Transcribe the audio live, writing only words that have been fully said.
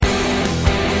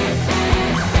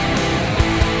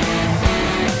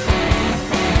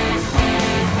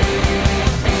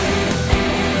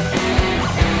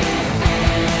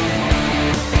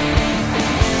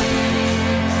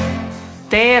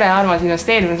Tere, armas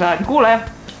investeerimisraadi kuulaja!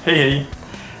 Hei!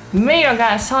 Meil on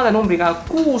käes saade numbriga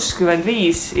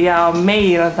 65 ja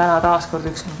meil on täna taaskord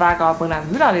üks väga põnev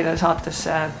külaline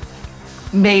saatesse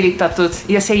meelitatud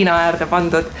ja seina äärde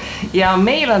pandud. Ja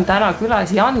meil on täna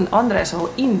külas Jan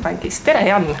Andresoo Inbankist. Tere,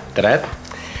 Jan! Tere!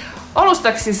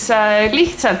 Alustaks siis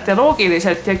lihtsalt ja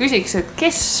loogiliselt ja küsiks, et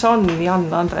kes on Jan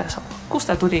Andresoo? Kust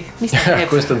ta tuli? Mis ta teeb?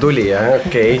 Kust ta tuli, jah?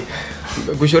 Okei.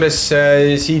 Kusjuures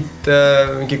siit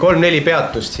mingi 3-4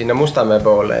 peatust sinna Mustamäe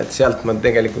poole, et sealt ma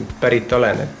tegelikult pärit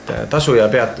olen, et Tasuja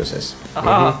peatuses.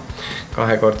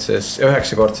 Kahekordses,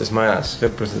 9-kordses majas,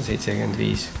 Sõprusel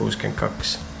 75,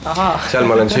 62. Seal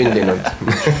ma olen sündinud.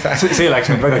 See läks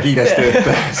nüüd väga kiiresti, et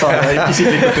saada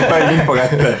isiklikult detaili info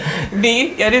kätte. Nii,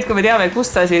 ja nüüd kui me teame,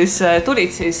 kust sa siis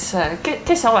tulid, siis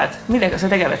kes sa oled? Millega sa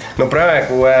tegeled? No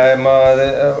praegu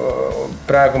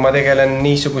ma tegelen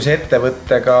niisuguse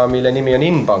ettevõttega, mille nimi on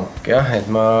Inbank, jah, et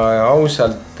ma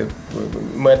ausalt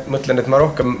mõtlen, et ma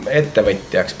rohkem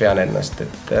ettevõtjaks pean ennast,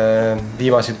 et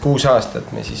viimased 6 aastat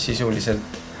me siis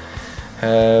sisuliselt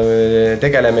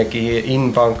tegelemegi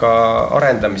Inbanka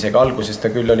arendamisega. Alguses ta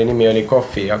küll nimi oli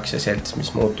Kohvi aktsiaselts, mis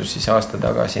muutus siis aasta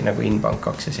tagasi nagu Inbank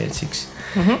aktsiaseltsiks.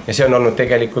 Ja see on olnud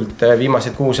tegelikult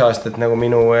viimased 6 aastat nagu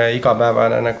minu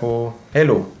igapäevane nagu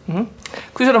elu.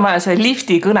 Kui sul on vaja see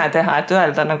lifti kõne teha, et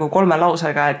öelda nagu 3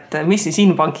 lausega, et mis siis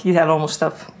Inbank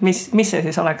iseloomustab, mis see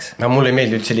siis oleks? No mul ei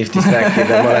meeldi üldse liftist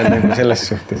rääkida, ma olen nagu selles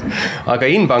suhtes. Aga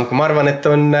Inbank, ma arvan, et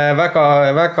on väga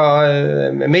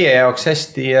meie jaoks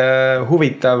hästi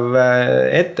huvitav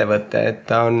ettevõte, et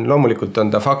ta on, loomulikult on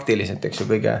ta faktiliselt, eks ju,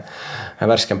 kõige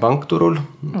värskem pank turul.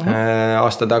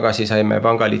 Aasta tagasi saime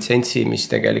pangalitsentsi, mis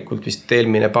tegelikult vist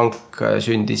eelmine pank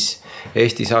sündis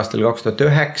Eestis aastal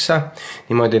 2009,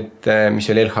 niimoodi, et mis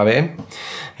oli LHV,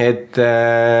 et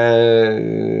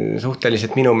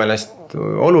suhteliselt minu meelest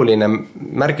oluline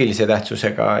märgilise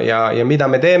tähtsusega ja mida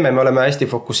me teeme, me oleme hästi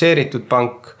fokusseeritud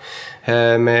pank,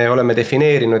 me oleme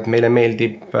defineerinud, meile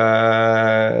meeldib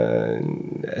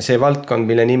see valdkond,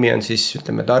 mille nimi on siis,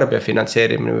 ütleme, tarbija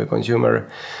finantseerimine või consumer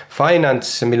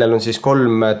finance, millel on siis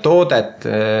 3 toodet.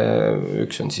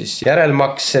 Üks on siis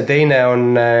järelmaks, teine on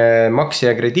makse-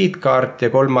 ja krediitkaart ja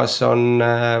 3. on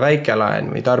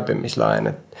väikelaen või tarbimislaen.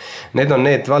 Need on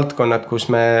need valdkonnad, kus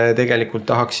me tegelikult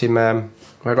tahaksime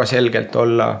väga selgelt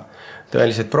olla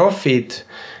tõelised profid.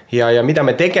 Ja mida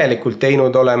me tegelikult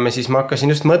teinud oleme, siis ma hakkasin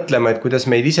just mõtlema, et kuidas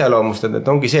meid iseloomustada, et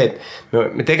ongi see, et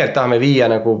me tegelikult tahame viia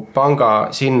nagu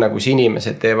panga sinna, kus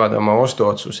inimesed teevad oma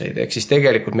ostuotsuseid, ehk siis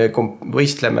tegelikult me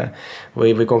võistleme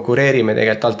või konkureerime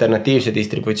tegelikult alternatiivse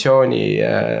distributsiooni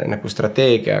nagu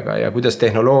strateegiaga ja kuidas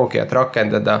tehnoloogiat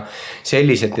rakendada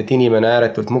selliselt, et inimene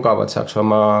ääretult mugavalt saaks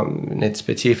oma need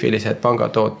spetsiifilised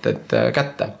pangatooted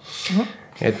kätte.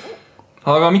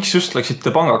 Aga miks just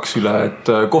läksite pangaks üle, et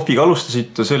Kohviga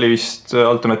alustasite, see oli vist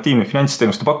alternatiivne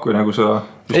finantsteenuste pakkuja, nagu sa...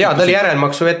 Jaa, ta oli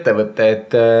järelmaksu ettevõte, et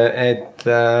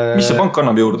mis see pank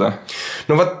annab juurde?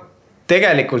 No võt,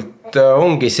 tegelikult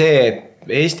ongi see, et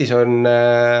Eestis on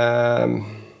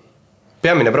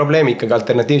peamine probleem ikkagi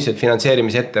alternatiivselt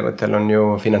finantseerimise ettevõttel on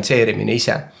ju finantseerimine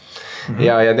ise.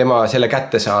 Ja tema selle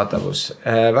kättesaadavus.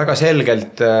 Väga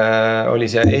selgelt oli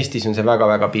see, Eestis on see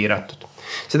väga piiratud.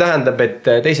 See tähendab, et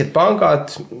teised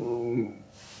pangad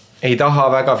ei taha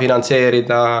väga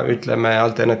finantseerida, ütleme,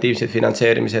 alternatiivseid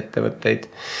finantseerimisettevõtteid.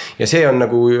 Ja see on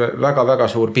nagu väga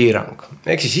suur piirang.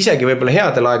 Ehk siis isegi võib-olla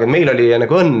headel aegad meil oli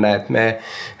nagu õnne, et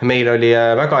meil oli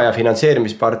väga hea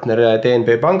finantseerimispartner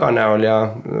DNB panga näol ja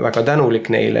väga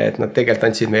tänulik neile, et nad tegelikult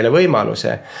andsid meile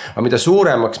võimaluse. Aga mida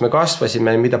suuremaks me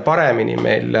kasvasime, mida paremini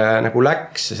meil nagu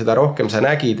läks, seda rohkem sa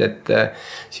nägid, et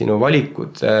sinu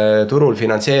valikud turul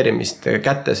finantseerimist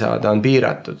kätte saada on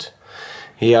piiratud.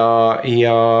 Ja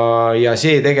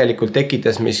see tegelikult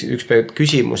tekitas mis ükspäev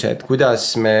küsimuse, et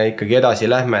kuidas me ikkagi edasi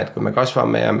lähme, et kui me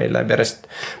kasvame ja meil läheb järjest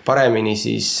paremini,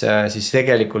 siis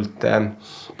tegelikult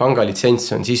pangalitsents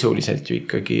on sisuliselt ju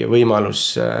ikkagi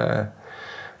võimalus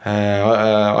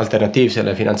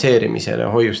alternatiivsele finantseerimisele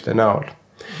hoiuste näol.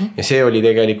 Ja see oli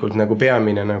tegelikult nagu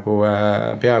peamine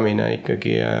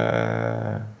ikkagi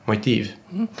motiiv.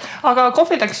 Aga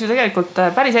Kohvi läks ju tegelikult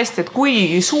päris hästi, et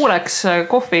kui suureks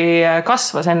Kohvi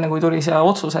kasvas enne, kui tuli see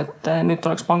otsus, et nüüd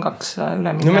tuleks pangaks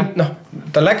üle minna? No,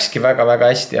 ta läkski väga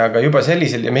hästi, aga juba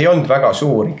sellisel, ja me ei olnud väga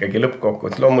suur ikkagi lõppkokku,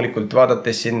 et loomulikult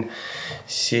vaadates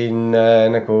siin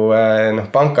nagu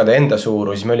pankade enda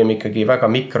suuru, siis me olime ikkagi väga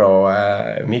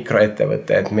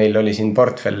mikroettevõte, et meil oli siin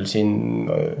portfell siin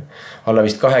alla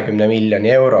vist 20 miljoni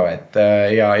euro,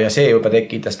 ja see juba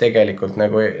tekitas tegelikult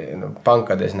nagu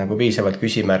pankades nagu piisavalt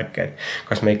küsimärke, et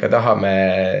kas me ikka tahame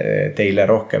teile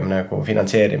rohkem nagu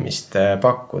finantseerimist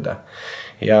pakkuda.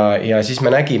 ja siis me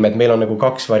nägime, et meil on nagu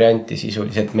 2 varianti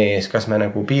sisuliselt meie ees, kas me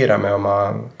nagu piirame oma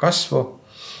kasvu,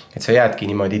 et sa jäädki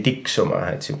niimoodi tiksuma,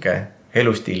 et siuke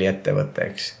elustiili ettevõte,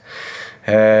 eks.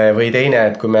 Või teine,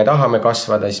 et kui me tahame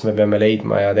kasvada, siis me peame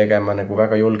leidma ja tegema nagu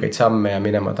väga julgeid samme ja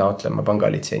minema taotlema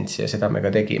pangalitsentsi ja seda me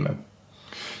ka tegime.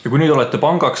 Ja kui nüüd olete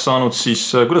pangaks saanud, siis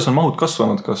kuidas on mahud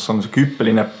kasvanud? Kas on see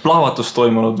hüppeline plahvatus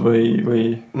toimunud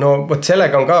või? No võt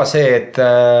sellega on ka see, et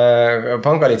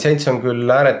pangalitsents on küll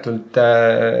ääretult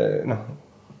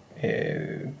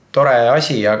tore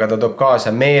asi, aga ta toob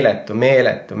kaasa meeletu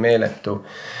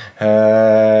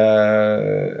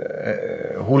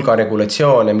hulga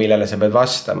regulatsioone, millele sa pead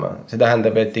vastama. See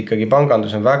tähendab, et ikkagi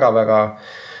pangandus on väga-väga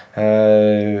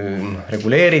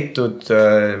reguleeritud,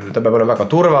 ta peab olema väga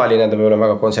turvaline, ta peab olema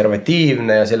väga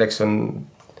konservatiivne ja selleks on,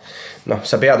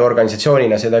 sa pead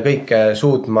organisatsioonina seda kõike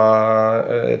suutma,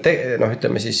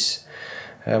 ütleme siis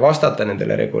vastata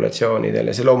nendele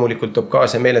regulatsioonidele. See loomulikult toob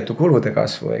kaasa meeletu kulude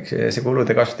kasvu, eks. Ja see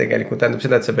kulude kasv tegelikult tähendab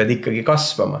seda, et sa pead ikkagi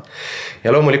kasvama.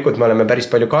 Ja loomulikult me oleme päris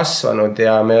palju kasvanud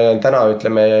ja me täna,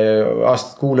 ütleme,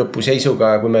 kuu lõpu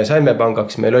seisuga, kui me saime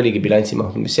pangaks, meil oligi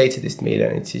bilansimaht 17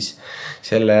 miljonit, siis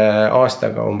selle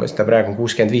aastaga umbes ta praegu on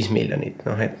 65 miljonit.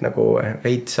 Et nagu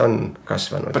veits on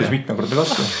kasvanud. Päris mitmekordne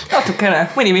kasvu. Natukene,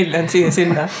 mõni miljon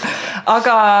sinna.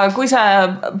 Aga kui see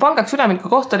pangaks ülemineku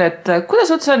koht oli, et kuidas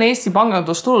üldse on Eesti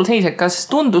pangandusturul seis, et kas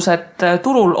tundus, et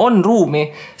turul on ruumi,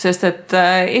 sest et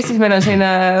Eestis meil on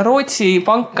selline Rootsi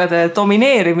pankade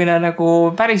domineerimine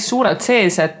nagu päris suurelt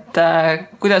sees, et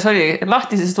kuidas oli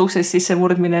lahtisest uksest sisse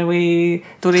murdmine või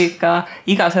tuli ikka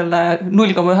iga selle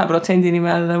 0,1%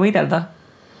 nimel võidelda?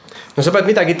 No sa pead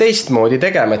midagi teistmoodi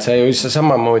tegema, et sa ei saa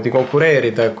samamoodi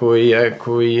konkureerida, kui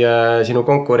sinu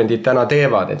konkurendid täna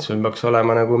teevad, et sul peaks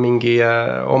olema nagu mingi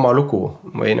oma lugu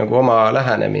või nagu oma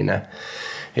lähenemine.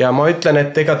 Ja ma ütlen,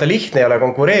 et ega ta lihtne ei ole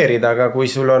konkureerida, aga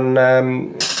kui sul on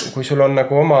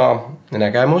nagu oma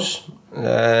nägemus,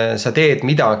 sa teed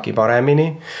midagi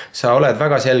paremini, sa oled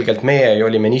väga selgelt, meie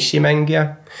olime nišimängija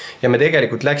ja me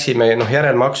tegelikult läksime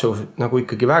järelmaksu nagu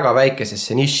ikkagi väga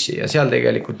väikesesse niši ja seal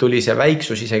tegelikult tuli see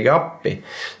väiksus isegi appi.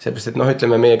 Seepärast, et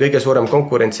ütleme, meie kõige suurem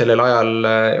konkurent sellel ajal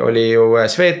oli ju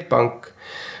Swedbank.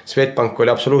 Swedbank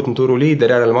oli absoluutne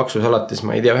turuliider järelmaksus alates,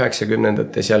 ma ei tea,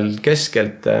 90ndate seal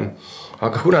keskelt.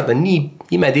 Aga kuna ta on nii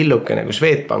imetilluke nagu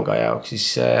Swedbanka jaoks, siis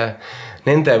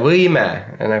nende võime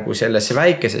nagu selles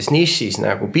väikeses nišis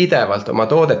nagu pidevalt oma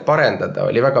toodet parendada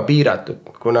oli väga piiratud.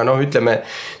 Kuna ütleme,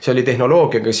 see oli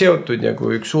tehnoloogiaga seotud ja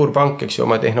kui üks suur pank, eks ju,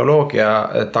 oma tehnoloogia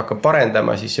hakkab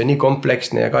parendama, siis see on nii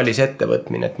kompleksne ja kallis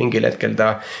ettevõtmine, et mingil hetkel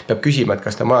ta peab küsima, et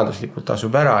kas ta majanduslikult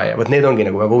tasub ära ja need ongi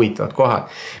nagu väga huvitavad kohad.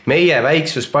 Meie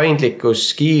väiksus,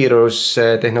 paindlikkus, kiirus,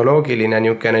 tehnoloogiline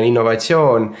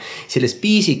innovatsioon, selles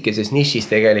piisikeses nišis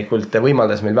tegelikult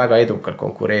võimaldas meil väga edukalt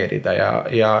konkureerida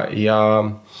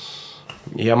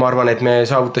ja ma arvan, et me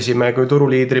saavutasime kui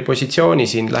turuliidri positsiooni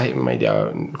siin ma ei tea,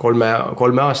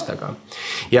 3 aastaga.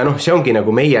 Ja see ongi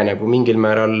nagu meie nagu mingil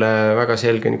määral väga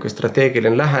selge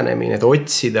strateegiline lähenemine, et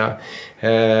otsida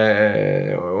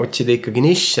ikkagi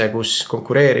nišše, kus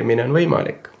konkureerimine on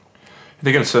võimalik.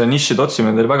 Tegelikult see nišide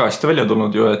otsimine teil väga hästi välja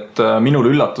tulnud ju, et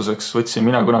minul üllatuseks võtsin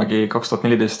mina kunagi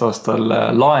 2014 aastal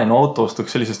laenu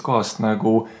autostuseks sellisest kohast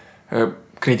nagu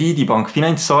Krediidipank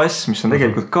Finants AS, mis on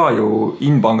tegelikult ka ju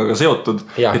Inbangaga seotud.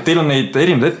 Ja. Et teil on neid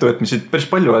erinevaid ettevõtmisid päris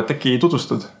palju, et äkki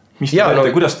tutvustad? Mis te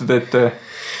teete, kuidas te teete?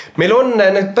 Meil on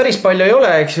päris palju ei ole,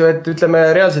 eks ju, et ütleme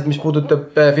reaalselt, mis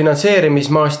puudutab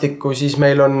finantseerimismaastikku, siis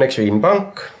meil on, eks ju,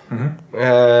 Inbank.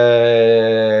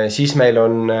 Siis meil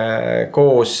on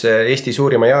koos Eesti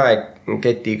suurima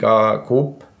jaeketiga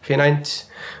Coop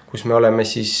Finants, kus me oleme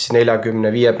siis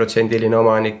 45%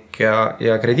 omanik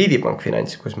ja Krediidipank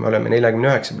Finants, kus me oleme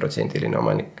 49%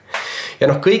 omanik.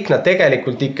 Ja kõik nad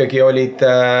tegelikult ikkagi on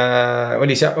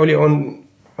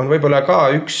võib-olla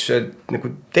ka üks nagu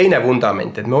teine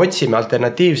vundament, et me otsime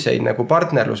alternatiivseid nagu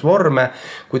partnerlusvorme,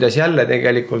 kuidas jälle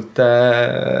tegelikult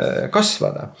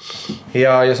kasvada.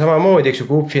 Ja samamoodi, eks ju,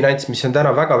 Coop Finants, mis on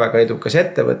täna väga-väga edukas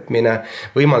ettevõtmine,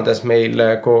 võimaldas meil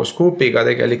koos Coopiga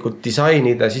tegelikult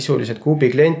disainida sisuliselt Coopi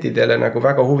klientidele nagu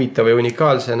väga huvitava ja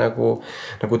unikaalse nagu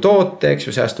toote, eks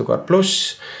ju, Säästukaart Plus,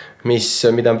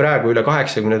 mida on praegu üle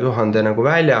 80,000 nagu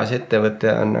väljas,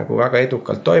 ettevõte on nagu väga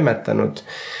edukalt toimetanud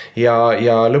ja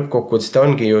lõppkokkuvõttes ta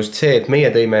ongi just see, et meie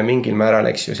tõime mingil määral,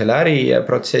 eks ju, selle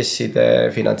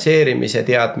äriprotsesside finantseerimise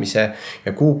teadmise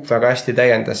ja Coop väga hästi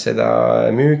täiendas seda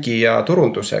müügi ja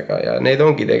turundusega ja need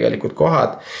ongi tegelikult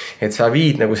kohad, et sa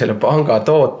viid nagu selle panga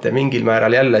toote mingil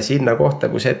määral jälle sinna kohta,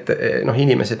 kus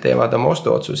inimesed teevad oma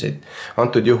ostuotsuseid,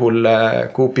 antud juhul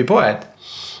Coopi poed.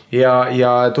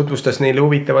 ja tutvustas neile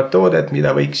huvitavat toodet,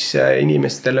 mida võiks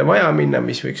inimestele vaja minna,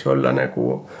 mis võiks olla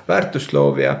nagu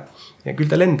väärtusloov ja küll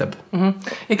ta lendab.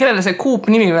 Ja kellele see Coop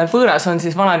nimi veel võõras on,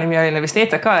 siis vana nimi oli vist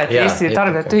ETK, et Eesti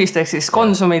tarbijad ühisteks siis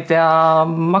konsumid ja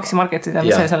maksimarketid ja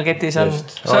mis see seal ketis on.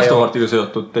 Säästukaartiga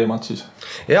seotud teemad siis?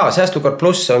 Jaa, Säästukaart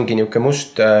Plus ongi niuke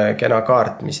must kena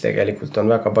kaart, mis tegelikult on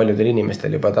väga paljudel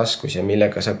inimestel juba taskus ja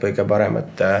millega saab kõige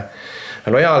paremat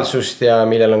lojaalsust ja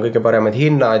millel on kõige paremad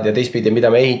hinnad ja teistpidi,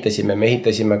 mida me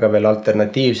ehitasime ka veel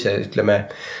alternatiivse, ütleme,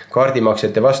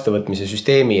 kaardimaksete vastuvõtmise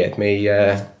süsteemi, et me ei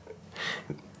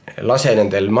lase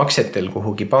nendel maksetel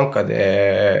kuhugi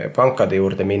pankade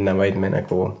juurde minna, vaid me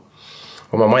nagu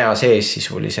oma maja sees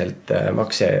sisuliselt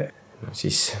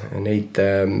neid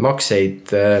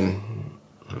makseid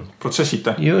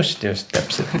protsessite? Just,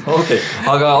 täpselt. Okay.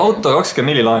 Aga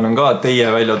Auto24 laen on ka teie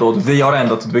välja toodud, teie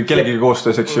arendatud või kellegi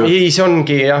koostöös, eks ju? Ei, see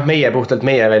ongi puhtalt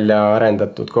meie välja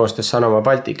arendatud koostöös Sanoma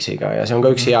Baltixiga ja see on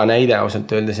ka üks hea näide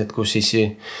ausalt öeldes, et kus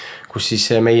siis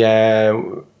meie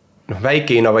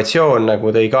väike innovatsioon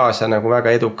nagu tõi kaasa nagu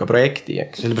väga eduka projekti,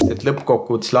 sellepärast, et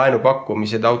lõppkokkuvõttes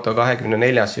laenupakkumised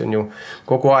Auto24 on ju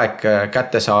kogu aeg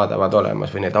kättesaadavad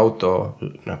olemas või need auto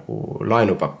nagu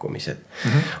laenupakkumised.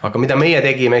 Aga mida meie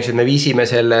tegime, eks, et me viisime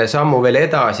selle sammu veel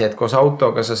edasi, et koos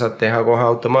autoga sa saad teha kohe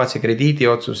automaatse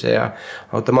krediidiotsuse ja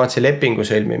automaatse lepingu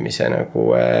sõlmimise nagu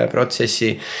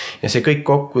protsessi ja see kõik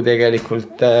kokku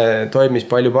tegelikult toimis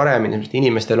palju paremini,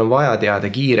 inimestel on vaja teada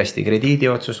kiiresti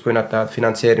krediidiotsust, kui nad tahavad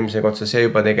finantseerimise otsa, see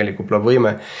juba tegelikult loob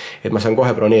võime, et ma saan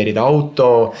kohe broneerida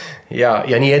auto ja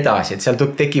nii edasi, et seal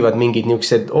tekivad mingid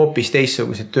niisugused hoopis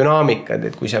teistsugused dünaamikad,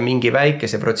 et kui sa mingi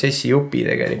väikese protsessi jupi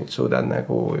tegelikult suudad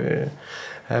nagu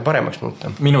paremaks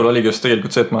muuta. Minul oligi just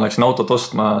tegelikult see, et ma läksin autot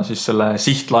ostma siis selle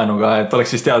sihtlaenuga, et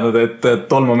oleks siis teadnud, et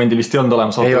tol momendil vist ei olnud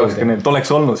olemas Auto24, et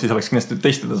oleks olnud, siis oleks kindlasti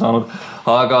testada saanud.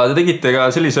 Aga te tegite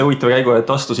ka sellise huvitava käigu, et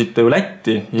astusite ju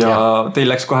Lätti ja teil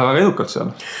läks kohe väga edukalt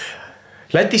seal.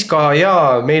 Lätis ka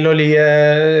ja meil oli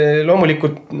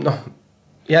loomulikult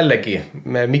jällegi,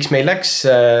 miks meil läks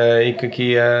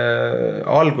ikkagi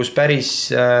algus päris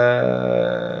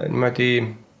niimoodi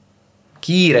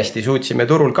kiiresti suutsime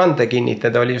turul kande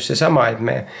kinnitada, oli just seesama, et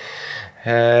me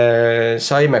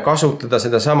saime kasutada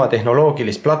seda sama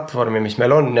tehnoloogilist platvormi, mis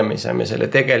meil on ja me saime selle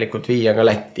tegelikult viia ka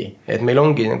Lätti. Et meil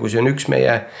ongi, nagu see on üks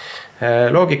meie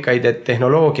loogikaid, et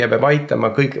tehnoloogia peab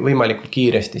aitama kõik võimalikult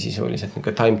kiiresti sisuliselt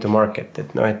nagu time to market,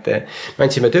 et me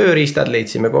andsime tööriistad,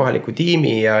 leidsime kohaliku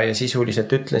tiimi ja sisuliselt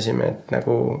ütlesime, et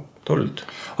nagu tuld.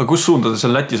 Aga kus suunda te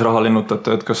seal Lätis raha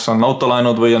lennutate, et kas on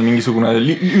autolaenud või on mingisugune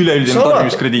üleüldine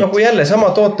tarbimiskrediit? Nagu jälle sama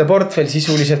tooteportfell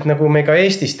sisuliselt nagu me ka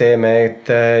Eestis teeme,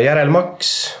 et järelmaks,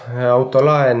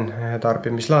 autolaen,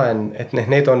 tarbimislaen, et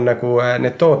need on nagu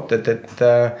need tooted,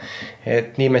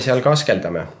 et nii me seal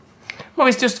kaskeldame. Ma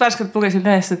vist just värskelt lugesin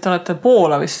tähest, et te olete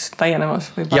Poola vist laienemas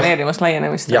või planeerimas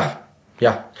laienemist.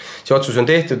 Jah. See otsus on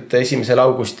tehtud 1.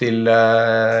 augustil,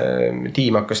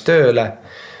 tiim hakkas tööle,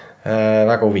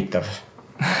 väga huvitav.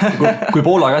 Kui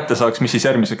Poola kätte saaks, mis siis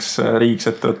järgmiseks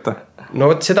riigiks ette võtta?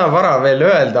 No seda vara veel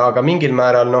öelda, aga mingil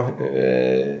määral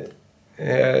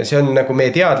see on nagu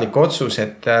meie teadlik otsus,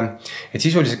 et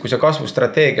sisuliselt kui sa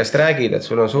kasvustrateegiast räägid, et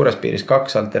sul on suures piiris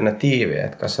 2 alternatiivi,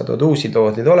 et kas sa tood uusi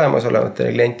tooteid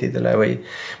olemasolevatele klientidele või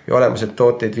olemused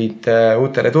tooteid viid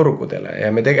uutele turgudele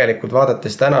ja me tegelikult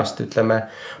vaadates tänast, ütleme,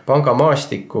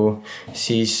 pangamaastikku,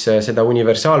 siis seda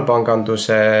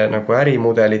universaalpanganduse nagu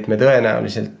ärimudelit me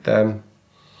tõenäoliselt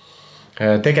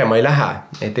tegema ei lähe,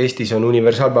 et Eestis on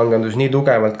universaalpangandus nii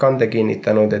tugevalt kande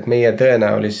kinnitanud, et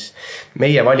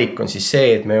meie valik on siis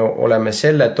see, et me oleme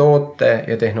selle toote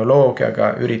ja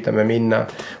tehnoloogiaga üritame minna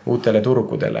uutele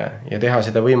turgudele ja teha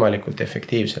seda võimalikult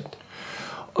efektiivselt.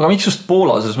 Aga miks just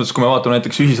Poola, selles mõttes, kui me vaatame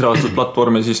näiteks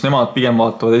ühisrahastusplatvormi, siis nemad pigem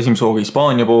vaatavad esimese hooga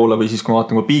Hispaania poole või siis kui me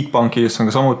vaatame Bigbanki, kes on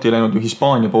ka samuti läinud ju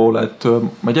Hispaania poole, et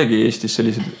ma ei teagi Eestis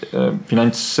selliseid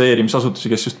finantseerimisasutusi,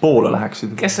 kes just poole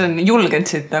läheksid. Kes on julgenud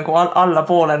siit nagu alla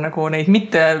poole nagu neid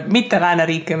mitte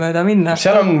lääneriike mööda minna?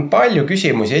 Seal on palju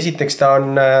küsimusi, esiteks ta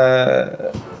on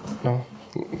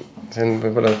see on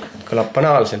võib-olla kõlab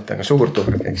banaalselt, aga suur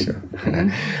turg, eks ju.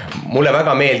 Mulle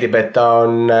väga meeldib, et ta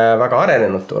on väga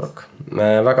arenenud turg,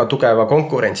 väga tugeva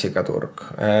konkurentsiga turg.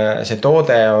 See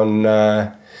toode on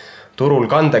turul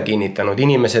kanda kinnitanud,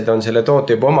 inimesed on selle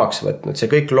toote juba omaks võtnud, see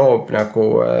kõik loob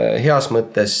nagu heas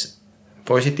mõttes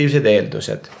positiivsed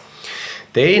eeldused.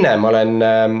 Teine, ma olen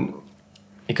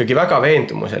ikkagi väga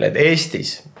veendumusel, et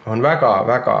Eestis on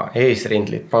väga-väga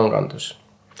eesrindlik pangandus.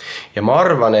 Ja ma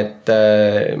arvan, et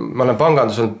ma olen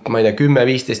pangandus olnud, ma ei tea,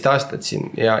 10-15 aastat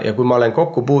siin ja kui ma olen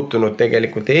kokku puutunud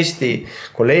tegelikult Eesti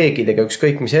kolleegidega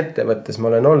ükskõik mis ettevõttes ma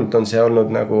olen olnud, on see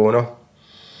olnud nagu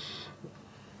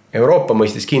Euroopa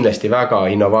mõistes kindlasti väga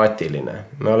innovaatiline.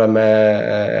 Me oleme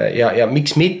ja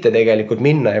miks mitte tegelikult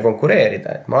minna ja konkureerida.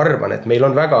 Ma arvan, et meil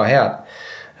on väga head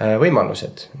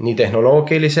võimalused nii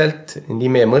tehnoloogiliselt, nii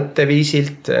meie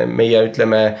mõtteviisilt, meie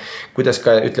ütleme, kuidas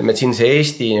ka ütleme, et siin see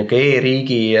Eesti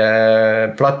e-riigi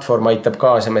platvorm aitab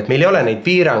kaasa, et meil ei ole neid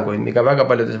piiranguid, mida väga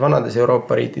paljudes vanades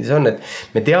Euroopa riikides on, et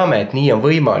me teame, et nii on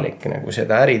võimalik nagu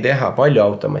seda äri teha palju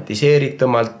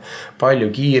automatiseeritumalt,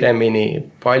 palju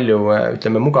kiiremini, palju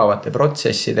ütleme mugavate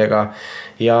protsessidega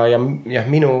ja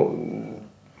minu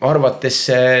arvates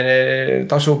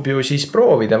tasub ju siis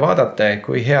proovida, vaadata,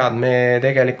 kui head me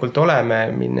tegelikult oleme,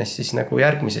 minnes siis nagu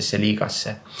järgmisesse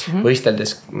liigasse,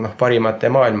 võisteldes parimate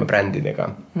maailma brändidega.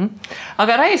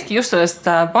 Aga räägiski just sellest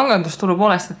pangandusturu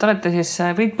poolest, et olete siis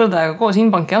Priit Põldajaga koos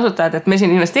Inbanki asutajad, et me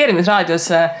siin investeerimisraadios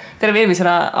terve eelmise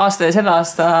aasta ja selle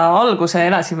aasta alguse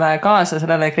elasime kaasa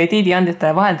sellele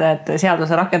krediidiandjate ja vahendajate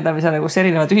seaduse rakendamisele, kus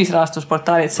erinevad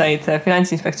ühisrahastusportaalid said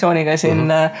Finantsinspektsiooniga siin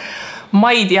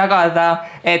maid jagada,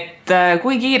 et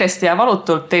kui kiiresti ja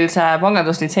valutult teil see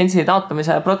panganduslitsentsi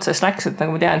taotlemise protsess läks, et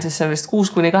nagu ma tean, siis see vist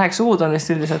 6-8 kuud on vist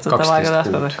üldiselt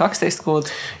 12 kuud.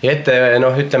 Ja ette,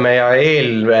 ütleme ja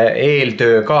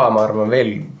eeltöö ka, ma arvan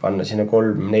veel panna sinna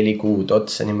 3-4 kuud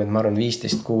otsa, niimoodi ma arvan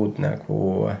 15 kuud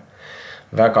nagu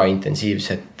väga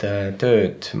intensiivset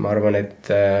tööd. Ma arvan, et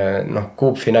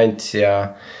Coop Finants ja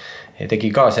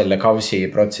tegi ka selle KAVSi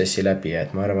protsessi läbi,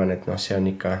 et ma arvan, et see on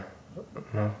ikka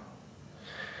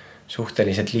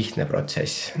suhteliselt lihtne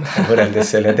protsess võrreldes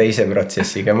selle teise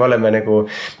protsessiga. Me oleme nagu,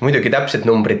 muidugi täpselt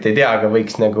numbrit ei tea, aga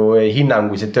võiks nagu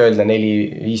hinnanguliselt öelda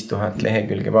 4-5 tuhat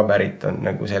lehekülge paberit on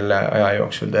nagu selle aja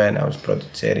jooksul tõenäoliselt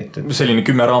produtseeritud. Selline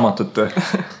 10 raamatut.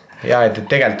 Ja, et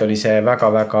tegelikult oli see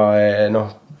väga-väga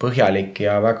põhjalik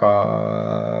ja väga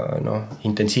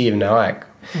intensiivne aeg.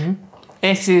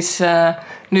 Ehk siis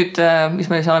nüüd, mis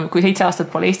me oleme, kui 7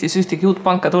 aastat pole Eestis ühtegi uut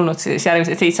panka tulnud, siis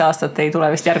järgmised 7 aastat ei tule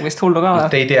vist järgmist hullu ka.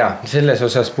 Ei tea, selles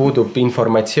osas puudub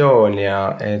informatsioon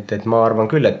ja et ma arvan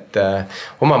küll, et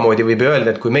omamoodi võib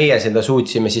öelda, et kui meie seda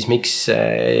suutsime, siis miks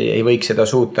ei võiks seda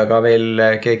suuta ka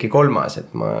veel keegi kolmas, et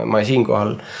ma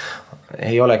siinkohal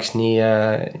ei oleks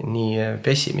nii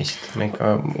pessimist. Ma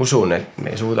ikka usun, et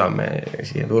me suudame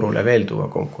siia turule veel tuua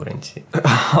konkurentsi.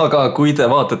 Aga kui te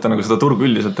vaatate nagu seda turgu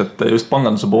üldiselt, et just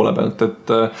panganduse poole pealt,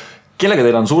 et kellega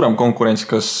teil on suurem konkurents,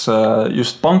 kas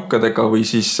just pankadega või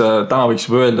siis täna võiks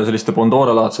juba öelda selliste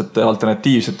Pandora-laadsete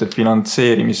alternatiivsete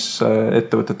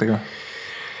finantseerimisettevõtetega?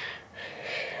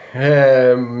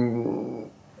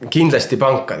 Kindlasti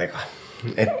pankadega.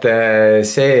 Et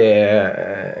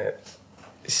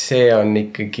see on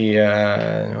ikkagi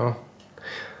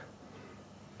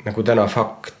nagu täna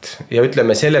fakt. Ja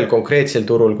ütleme sellel konkreetsel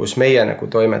turul, kus meie nagu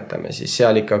toimetame, siis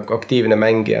seal ikka aktiivne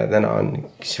mängija täna on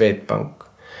Swedbank.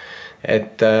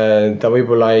 Et ta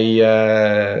võib-olla ei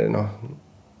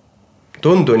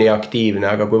tundu nii aktiivne,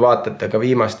 aga kui vaatate ka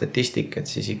viimast statistikat,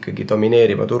 siis ikkagi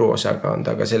domineeriva turuosaga on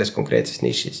ta ka selles konkreetses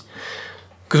nišis.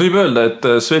 Kas võib öelda, et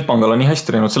Swedbankal on nii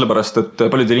hästi läinud sellepärast, et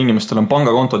paljudel inimestel on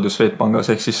pangakontod ju Swedbankas,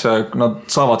 ehk siis nad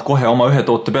saavad kohe oma ühe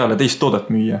toote peale teist toodet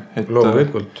müüa?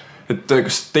 Loomulikult. Et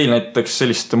kas teil näiteks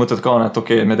sellist mõtet ka on, et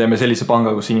okei, me teeme sellise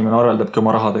panga, kus inimene arveldabki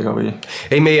oma rahadega või?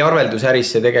 Ei, meie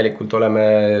arveldusärisse tegelikult oleme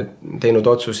teinud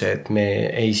otsuse, et me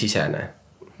ei sisene.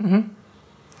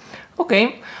 Okei,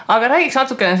 aga räägiks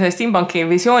natukene sellest Inbanki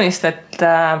visioonist, et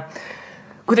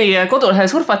kui teie kodulehel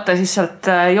surfata, siis sealt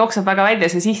jookseb väga välja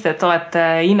see siht, et olete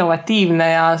innovatiivne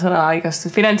ja sõna igast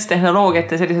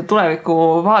finantstehnoloogiat ja sellised tuleviku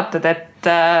vaated, et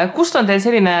kust on teil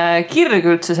selline kirg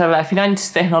üldse selle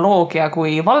finantstehnoloogia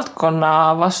kui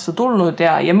valdkonna vastu tulnud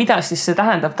ja mida siis see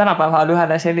tähendab tänapäeval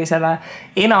ühele sellisele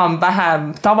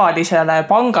enam-vähem tavalisele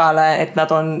pangale, et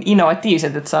nad on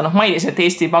innovatiivsed, et sa mainis, et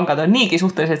Eesti pangad on niigi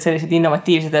suhteliselt sellised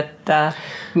innovatiivsed, et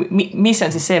mis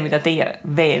on siis see, mida teie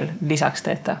veel lisaks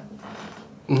teete?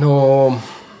 No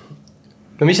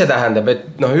mis see tähendab,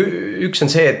 et üks on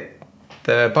see, et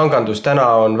pangandus täna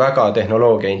on väga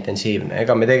tehnoloogia intensiivne.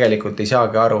 Ega me tegelikult ei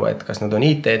saagi aru, et kas nad on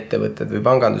IT-ettevõtted või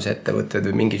pangandusettevõtted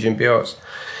või mingi sümbioos.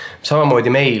 Samamoodi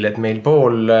meil, et meil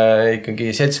pool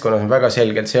ikkagi seltskonnas on väga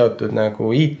selgelt seotud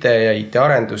nagu IT ja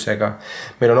IT-arendusega.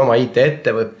 Meil on oma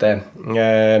IT-ettevõte,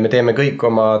 me teeme kõik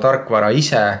oma tarkvara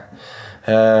ise.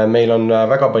 Meil on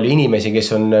väga palju inimesi, kes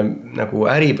on nagu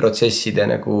äriprotsesside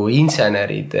nagu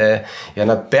insenerid ja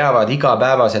nad peavad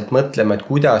igapäevaselt mõtlema, et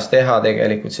kuidas teha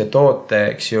tegelikult see toote,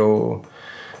 eks ju,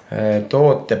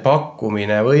 toote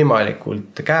pakkumine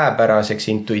võimalikult käepäraseks,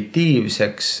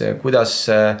 intuitiivseks, kuidas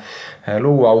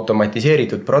luua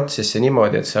automatiseeritud protsesse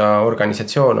niimoodi, et see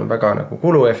organisatsioon on väga nagu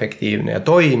kuluefektiivne ja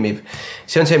toimiv.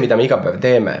 See on see, mida me iga päev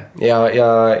teeme ja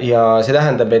see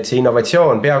tähendab, et see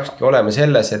innovatsioon peakski olema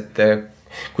selles, et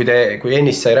kui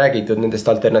ennist sai räägitud nendest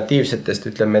alternatiivsetest,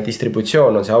 ütleme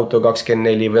distributsioon on see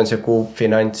Auto24 või on see Coop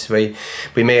Finants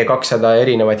või meie 200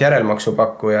 erinevat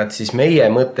järelmaksupakkujad, siis meie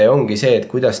mõte ongi see, et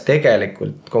kuidas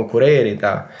tegelikult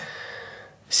konkureerida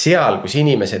seal, kus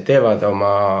inimesed teevad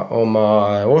oma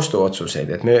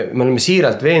ostuotsuseid, et me oleme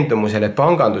siiralt veendumusel, et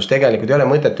pangandus tegelikult ei ole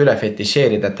mõtet üle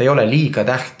fetišeerida, et ta ei ole liiga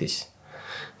tähtis.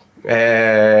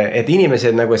 Et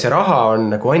inimesed nagu see raha on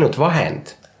nagu ainult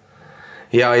vahend.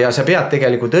 Ja sa pead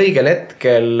tegelikult õigel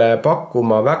hetkel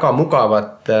pakkuma väga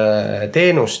mugavat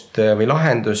teenust või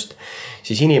lahendust,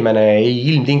 siis inimene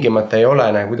ilmtingimata ei ole,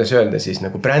 kuidas öelda siis,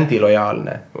 nagu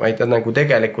brändilojaalne, vaid ta nagu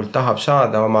tegelikult tahab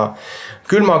saada oma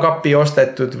külmakapi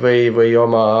ostetud või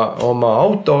oma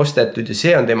auto ostetud ja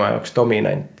see on tema jaoks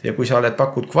dominant. Ja kui sa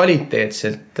pakud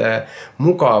kvaliteetselt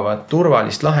mugavat,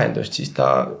 turvalist lahendust, siis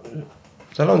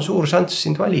tal on suur šanss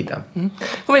sind valida.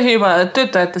 Kui me siin juba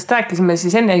töötajatest rääkisime,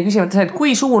 siis enne küsimata see, et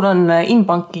kui suur on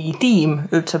Inbanki tiim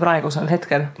üldse praegusel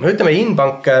hetkel? No ütleme,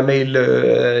 Inbank meil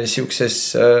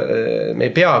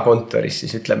meie peakontoris,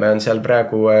 siis ütleme, on seal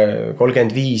praegu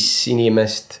 35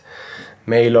 inimest.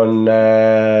 Meil on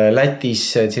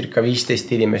Lätis circa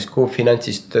 15 inimest, Coop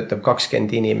Finantsist töötab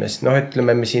 20 inimest.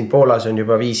 Ütleme, me siin Poolas on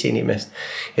juba 5 inimest.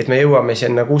 Et me jõuame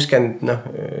sinna 60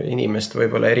 inimest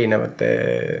võib-olla erinevate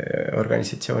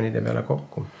organisatsioonide peale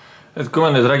kokku. Et kui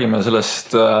me nüüd räägime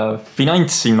sellest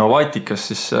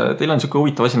finantsinnovaatikast, siis teil on selline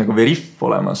huvitav asi nagu Veriff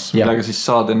olemas, millega siis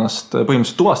saad ennast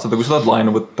põhimõtteliselt tuvastada, kui sa tahad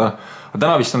laenu võtta. Aga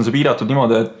täna vist on see piiratud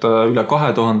niimoodi, et üle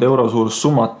 2000 euro suurust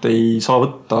summat ei saa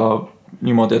võtta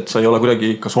niimoodi, et sa ei ole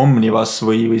kuidagi kas Omnivas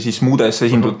või siis muudes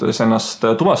esindutes ennast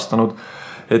tuvastanud.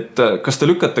 Et kas te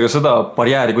lükkate ka seda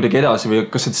barjääri kuidagi edasi või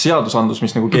kas see seadusandlus,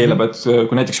 mis nagu keelab, et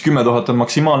kui näiteks 10 000 on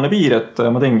maksimaalne piir, et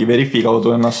ma teengi Veriffi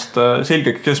kaudu ennast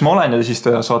selge, kes ma olen ja siis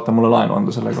te saate mulle laenu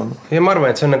anda selle kaudu? Ja ma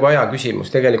arvan, et see on nagu aja küsimus.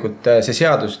 Tegelikult see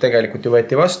seadus tegelikult ju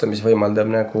võeti vastu, mis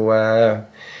võimaldab nagu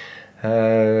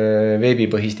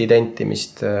veebipõhist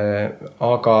identimist,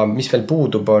 aga mis veel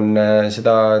puudub, on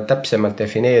seda täpsemalt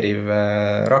defineeriv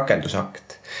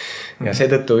rakendusakt. Ja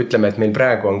seetõttu ütleme, et meil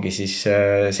praegu ongi siis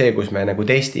see, kus me nagu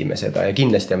testime seda ja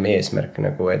kindlasti on meie eesmärk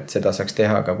nagu, et seda saaks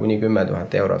teha ka kuni 10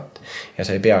 000 eurot ja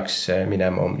sa ei peaks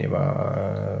minema Omniva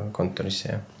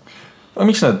kontorisse. Aga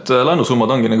miks need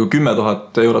laenusummad ongi nagu 10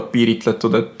 000 eurot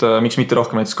piiritletud, et miks mitte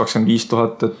rohkem näiteks 25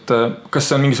 000, et kas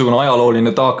see on mingisugune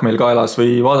ajalooline taak meil kaelas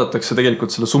või vaadatakse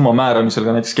tegelikult selle summa määramisel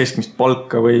ka näiteks keskmist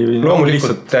palka või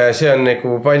loomulikult see on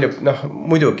nagu palju,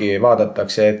 muidugi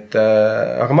vaadatakse,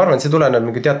 aga ma arvan, et see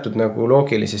tuleneb nagu teatud nagu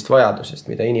loogilisest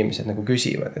vajadusest, mida inimesed nagu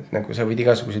küsivad, et nagu sa võid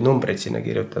igasuguseid numbreid sinna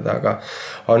kirjutada, aga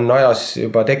on ajas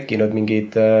juba tekkinud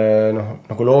mingid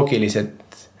nagu loogilised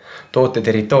toote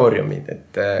territooriumid,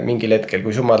 et mingil hetkel,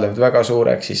 kui summad lähevad väga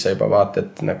suureks, siis sa juba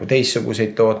vaatad nagu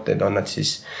teissuguseid tooteid, on nad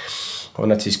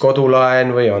siis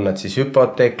kodulaen või on nad siis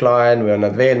hüpoteeklaen või on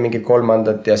nad veel mingid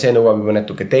kolmandad ja see nõuab juba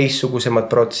natuke teissugusemat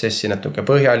protsessi, natuke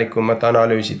põhjalikumat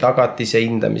analüüsi, tagatise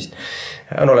hindamist.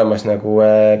 On olemas nagu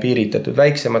piiritatud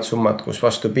väiksemad summad, kus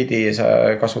vastupidi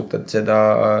sa kasutad seda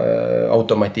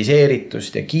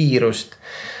automatiseeritust ja kiirust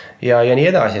ja nii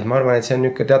edasi, et ma arvan, et see on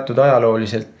niisugune teatud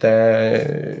ajalooliselt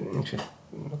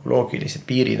loogilised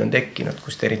piirid on tekkinud,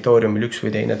 kus territooriumil üks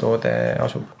või teine toode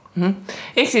asub.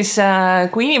 Ehk siis,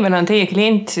 kui inimene on teie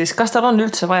klient, siis kas tal on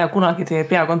üldse vaja kunagi teie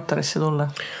peakontorisse tulla?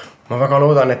 Ma väga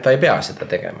loodan, et ta ei pea seda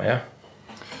tegema, jah.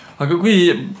 Aga kui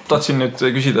tahtsin nüüd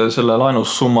küsida selle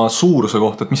laenussumma suuruse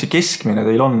kohta, et mis see keskmine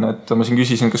teil on, et ma siin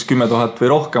küsisin, kas 10 000 või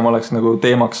rohkem oleks nagu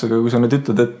teemaks, aga kui sa nüüd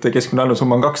ütled, et keskmine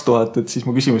laenusumma on 2000, et siis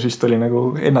mu küsimus vist oli nagu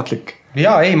ennatlik.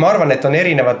 Jaa, ei, ma arvan, et on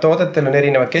erinevad toodetel, on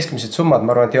erinevad keskmised summad,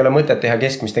 ma arvan, et ei ole mõtet teha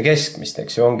keskmist,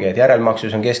 eks ju ongi, et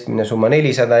järelmaksus on keskmine summa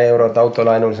 400 eurot,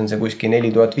 autolaenul on see kuskil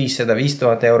 4500,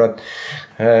 5000 eurot,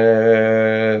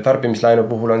 tarbimislaenu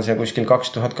puhul on see kuskil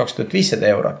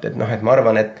 2000-2500 eurot, et ma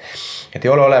arvan, et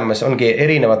ei ole olemas, ongi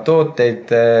erinevad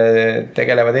tooteid,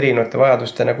 tegelevad erinevate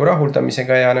vajaduste nagu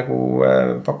rahuldamisega ja nagu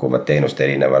pakuvad teenust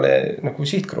erinevale nagu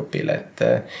sihtgrupile, et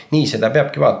nii seda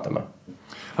peabki vaatama.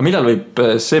 Aga millal võib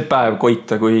see päev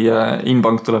koita, kui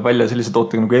Inbank tuleb välja sellise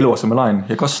tootega nagu eluasemelaen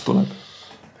ja kas tuleb?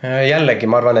 Jällegi,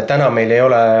 ma arvan, et täna meil ei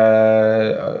ole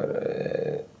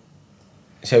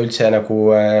see üldse nagu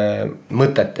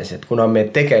mõtetes, et kuna me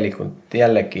tegelikult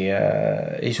jällegi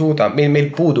ei suuda,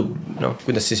 meil puudub,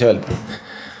 kuidas siis öelda,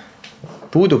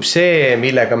 puudub see,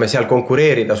 millega me seal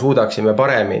konkureerida suudaksime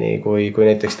paremini kui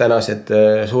näiteks tänased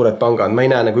suured pangad. Ma ei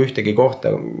näe nagu ühtegi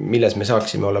kohta, milles me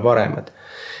saaksime olla paremad.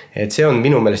 Et see on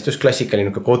minu meelest just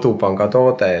klassikaline kodupanga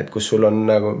toode, et kus sul on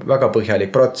nagu väga põhjalik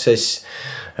protsess.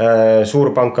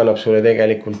 Suur pank annab sulle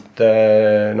tegelikult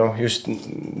just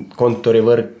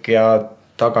kontorivõrk ja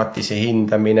tagatise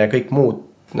hindamine, kõik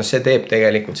muud noh, see teeb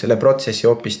tegelikult selle protsessi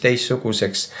hoopis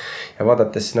teistsuguseks ja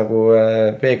vaadates nagu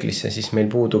peeglisse, siis meil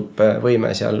puudub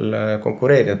võime seal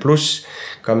konkureerida, pluss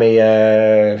ka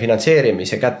meie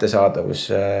finantseerimise kättesaadavus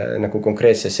nagu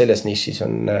konkreetses selles nišis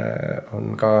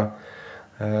on ka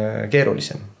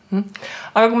keerulisem.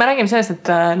 Aga kui me räägime sellest, et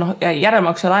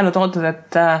järelmaksu ja laenutooted,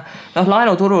 et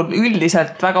laenuturul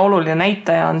üldiselt väga oluline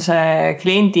näitaja on see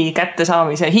kliendi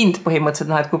kättesaamise hind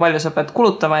põhimõtteliselt, et kui palju sa pead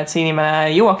kulutama, et see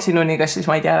inimene jõuaks sinuni, kas siis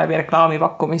ma ei tea läbi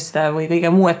reklaamipakkumiste või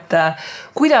kõige muu, et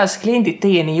kuidas kliendid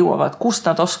teieni jõuavad,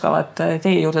 kust nad oskavad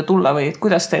teie juurde tulla või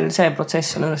kuidas teil see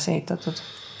protsess on üles ehitatud?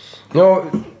 No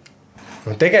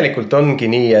tegelikult ongi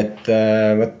nii, et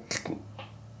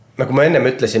nagu ma ennem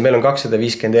ütlesin, meil on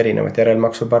 250 erinevat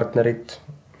järelmaksupartnerit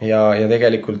ja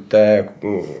tegelikult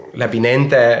läbi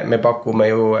nende me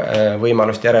pakume ju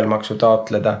võimalust järelmaksu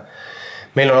taotleda.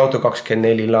 Meil on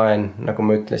Auto24 laen, nagu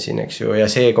ma ütlesin, eks ju, ja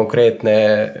see konkreetne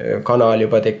kanal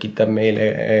juba tekitab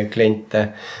meile kliente.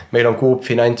 Meil on Coop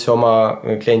Finants oma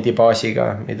kliendibaasiga,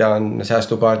 mida on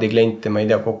säästukaardi kliente, ma ei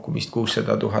tea, kokku vist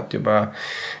 600 000 juba.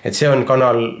 Et see on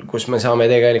kanal, kus me saame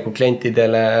tegelikult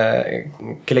klientidele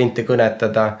kliente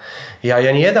kõnetada ja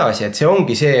nii edasi. Et see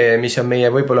ongi see, mis on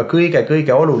meie võib-olla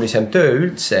kõige olulisem töö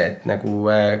üldse, et nagu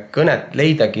kõnet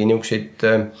leidagi niisuguseid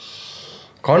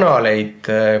kanaleid,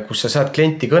 kus sa saad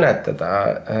klienti kõnetada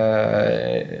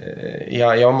ja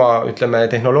oma, ütleme,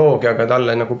 tehnoloogiaga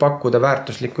talle nagu pakkuda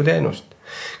väärtuslikku teenust.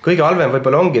 Kõige halvem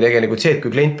võib-olla ongi tegelikult see, et kui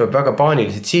klient peab väga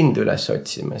paaniliselt sind üles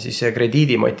otsima, siis see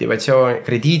krediidimotivatsioon,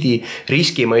 krediidi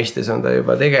riski mõistes on ta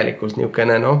juba tegelikult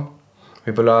niisugune,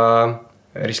 võib-olla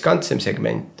riskantsem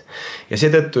segment. Ja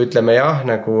seetõttu ütleme jah,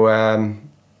 nagu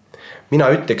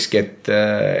mina ütlekski, et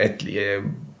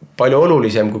palju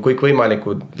olulisem kui kõik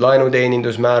võimalikud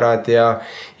laenuteenindusmäärad ja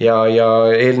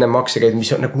eelnev maksekäid,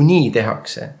 mis on nagu nii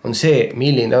tehakse, on see,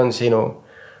 milline on sinu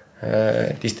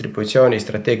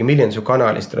distributsioonistrateegia, milline on su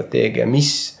kanali strateegia, mis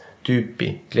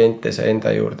tüüpi kliente sa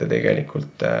enda juurde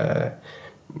tegelikult,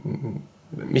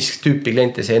 mis tüüpi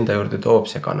kliente sa enda juurde toob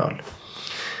see kanal.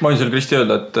 Ma võin sulle, Kristi,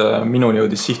 öelda, et minuni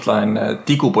jõudis sihtlaen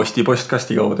Tiguposti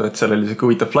postkasti kaudu, et seal oli see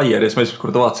huvitav flyer ja siis ma esimest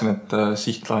korda vaatasin, et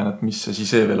sihtlaen, et mis see siis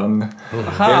veel on.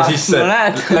 Ja siis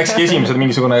läkski esimesed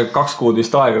mingisugune 2 kuud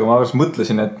vist aega, kui ma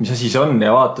mõtlesin, et mis asi see on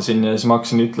ja vaatasin ja siis ma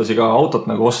hakkasin ütlesi ka autot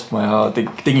nagu ostma ja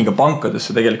tegin ka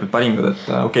pankadesse tegelikult päringud,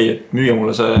 et okei, et müüa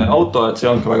mulle see auto, et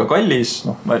see on ka väga kallis,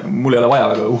 mul ei ole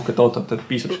vaja väga uhket autot, et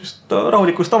piisab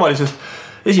rahulikust tavalisest.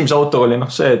 Esimese auto oli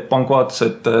see, et pank vaatas,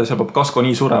 et see peab kasko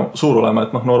nii suur olema,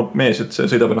 et noor mees, et see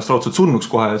sõidab ennast raudselt surnuks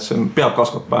kohe, et see peab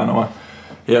kaskot päänama.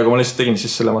 Ja kui ma lihtsalt tegin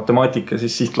siis selle matemaatika,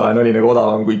 siis sihtlaen oli nagu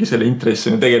odavam, kuigi selle intress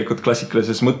on tegelikult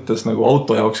klassikalises mõttes nagu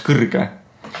auto jaoks kõrge.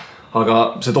 Aga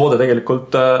see toode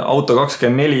tegelikult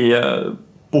Auto24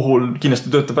 puhul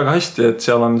kindlasti töötab väga hästi, et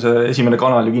seal on see esimene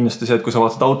kanal ju kindlasti see, et kui sa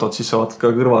vaatad autot, siis sa vaatad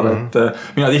ka kõrvale, et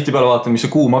mina tihti peale vaatan, mis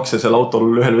see kuumakse seal autol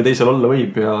ühel või teisel olla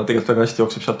võib ja tegelikult väga hästi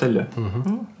jookseb sealt välja.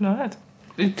 No näed,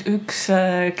 üks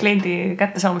kliendi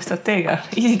kättesaamise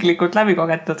isiklikult läbi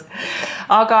kogetud.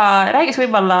 Aga räägiks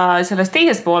võib-olla sellest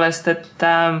teisest poolest, et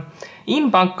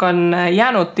Inbank on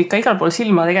jäänud ikka igal pool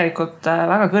silma tegelikult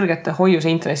väga kõrgete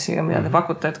hoiuse intressiga, mida te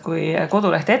pakute, et kui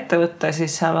kodulehte ette võtta,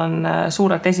 siis seal on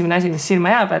suurelt esimene asi, mis silma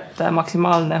jääb, et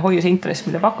maksimaalne hoiuse intress,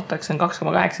 mida pakutakse, on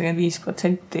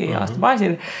 2,85% aasta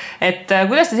baasil. Et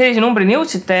kuidas te sellise numbrini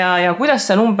jõudsite ja kuidas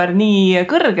see number nii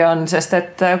kõrge on, sest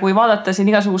et kui vaadata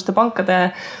siin igasuguste pankade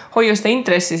hoiuste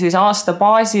intressi, siis aasta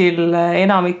baasil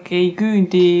enamik ei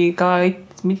küündi ka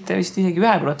mitte vist isegi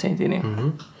 1%-ni.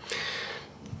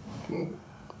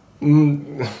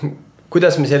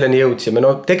 Kuidas me selleni jõudsime?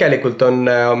 No tegelikult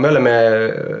me oleme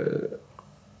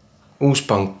uus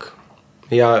pank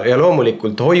ja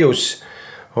loomulikult hoius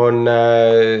on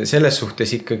selles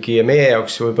suhtes ikkagi meie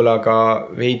jaoks võib-olla ka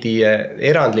veidi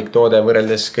erandlik toode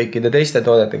võrreldes kõikide teiste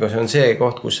toodetega. See on see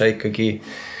koht, kus sa ikkagi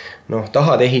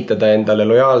tahad ehitada endale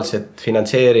lojaalset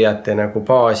finantseerijate nagu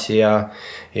baasi ja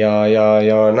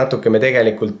natuke me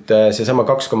tegelikult seesama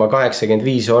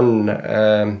 2,85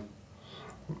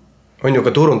 on ju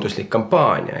ka turunduslik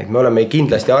kampaania, et me oleme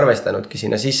kindlasti arvestanudki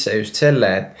sinna sisse just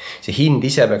selle, et see hind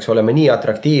ise peaks olema nii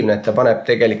atraktiivne, et ta paneb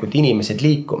tegelikult inimesed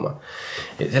liikuma.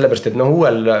 Sellepärast, et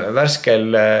uuel värskel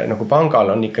nagu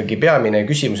pangal on ikkagi peamine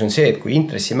küsimus on see, et kui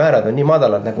intressimäärad on nii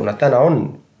madalad, nagu nad täna on,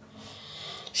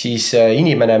 siis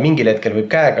inimene mingil hetkel võib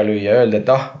käega lüüa ja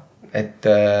öelda, et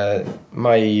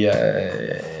ma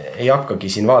ei hakkagi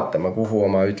siin vaatama, kuhu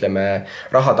oma, ütleme,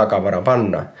 rahatagavara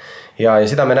panna. Ja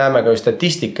seda me näeme ka ju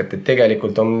statistikat, et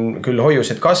tegelikult on küll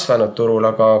hoiused kasvanud turul,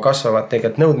 aga kasvavad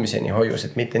tegelikult nõudmiseni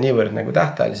hoiused, mitte niivõrd nagu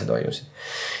tähtajalised hoiused.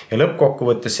 Ja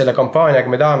lõppkokkuvõttes selle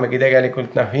kampaaniaga me tahamegi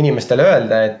tegelikult inimestele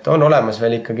öelda, et on olemas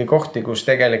veel ikkagi kohti, kus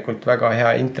tegelikult väga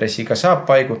hea intressiga saab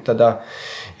paigutada.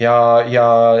 Ja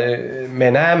me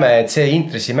näeme, et see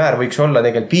intressimäär võiks olla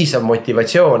tegelikult piisav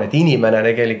motivatsioon, et inimene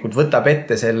tegelikult võtab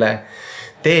ette selle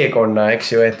teekonna, eks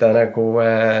ju, et ta nagu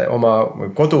oma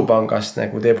kodupangast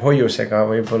nagu teeb hoiusega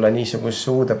võib-olla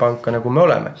niisuguse uude panka, nagu me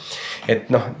oleme. Et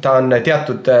ta on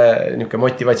teatud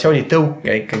motivatsiooni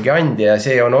tõuke ikkagi andja ja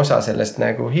see on osa sellest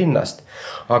nagu hinnast.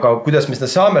 Aga kuidas me seda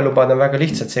saame lubada, on väga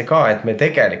lihtsalt see ka, et me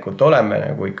tegelikult oleme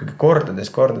nagu ikkagi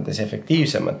kordades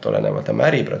efektiivsemad tulenevalt oma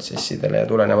äriprotsessidele ja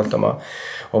tulenevalt oma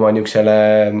niisugusele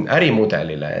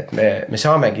ärimudelile, et me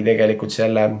saamegi tegelikult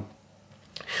selle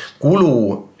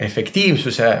kulu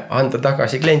efektiivsuse anda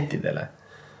tagasi klientidele.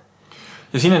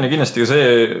 Ja siin on kindlasti ka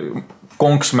see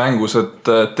konks mängus, et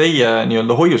teie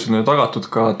nii-öelda hoiused on tagatud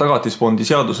ka tagatisfondi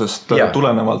seadusest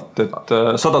tulenevalt, et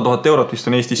 100 000 eurot vist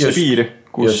on Eestisse piir,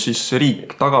 kus siis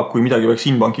riik tagab, kui midagi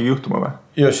võiks Inbankiga juhtuma või?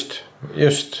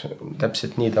 Just,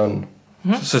 täpselt nii ta on.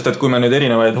 Sest et kui me nüüd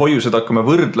erinevaid hoiused hakkame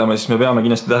võrdlema, siis me peame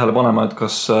kindlasti tähele panema, et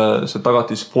kas see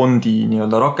tagatisfondi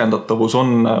nii-öelda rakendatavus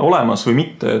on olemas või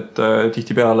mitte, et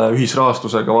tihtipeale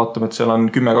ühisrahastusega vaatame, et seal on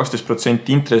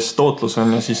 10-12% intress tootlus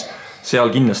on ja siis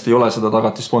seal kindlasti ei ole seda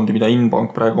tagatisfondi, mida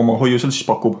Inbank praegu oma hoiusel siis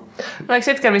pakub. No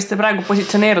eks hetkel vist te praegu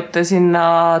positsioneerute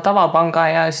sinna tavapanga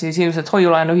ja siis ilmselt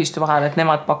hoiulaenu ühistu vahel, et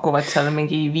nemad pakuvad seal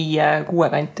mingi 5-6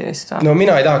 kanti vist. No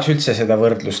mina ei tahaks üldse seda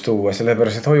võrdlust tuua,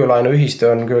 sellepärast, et hoiulaenu ühistu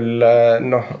on küll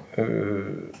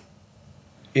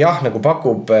nagu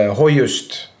pakub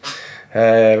hoiust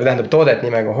või tähendab toodet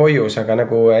nimega hoius, aga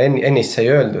nagu ennist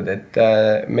sai öeldud, et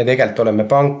me tegelikult oleme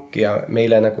pank ja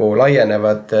meile nagu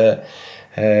laienevad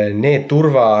need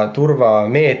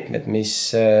turvameetmed, mis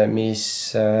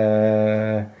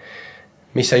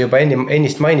sai juba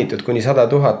ennist mainitud, kuni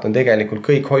 100 000 on tegelikult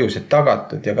kõik hoiused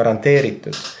tagatud ja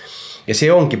garanteeritud. Ja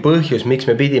see ongi põhjus, miks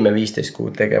me pidime 15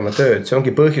 kuud tegema tööd. See ongi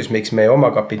põhjus, miks meie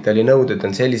omakapitali nõuded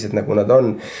on sellised, nagu nad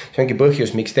on. See ongi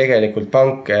põhjus, miks tegelikult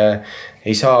pank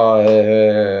ei saa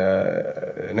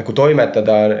nagu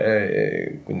toimetada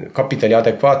kapitali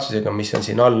adekvaatsusega, mis on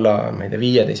siin alla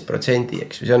 15%,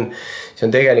 eks ju. See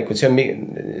on tegelikult, see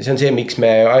on see, miks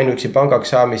me ainuüksi pangaks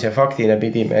saamise faktina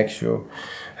pidime, eks ju,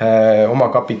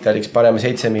 oma kapitaliks panema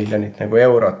 7 miljonit nagu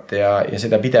eurot ja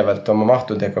seda pidevalt oma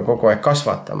mahtudega kogu aeg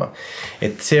kasvatama.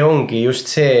 Et see ongi just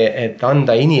see, et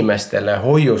anda inimestele,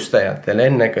 hoiustajatele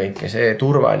ennekõike see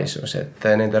turvalisus, et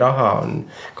nende raha on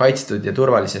kaitstud ja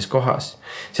turvalises kohas.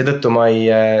 Seetõttu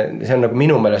see on nagu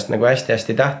minu meelest nagu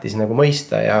hästi-hästi tähtis nagu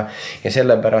mõista ja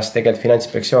sellepärast tegelikult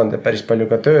Finantsinspektsioon teeb päris palju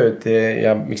ka tööd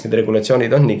ja miks need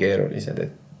regulatsioonid on nii keerulised,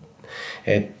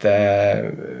 et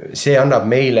see annab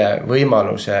meile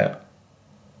võimaluse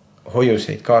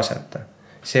hoiuseid kaasata.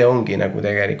 See ongi nagu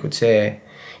tegelikult see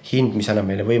hind, mis annab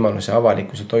meile võimaluse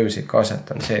avalikkuselt hoiuseid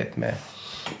kaasata, on see, et me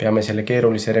peame selle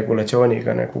keerulise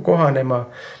regulatsiooniga nagu kohanema,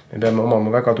 me peame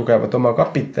omama väga tugevat oma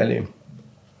kapitali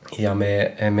ja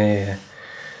me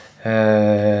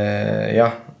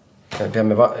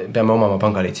peame omama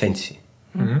pangalitsentsi.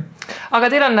 Aga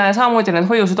teil on samamoodi need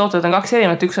hoiusetooted on 2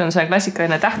 erinevat, üks on see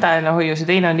klassikaline tähtajaline hoius ja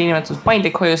teine on niinimetatud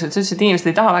paindlik hoius, et sa ütlesid, et inimesed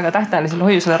ei taha väga tähtajalisele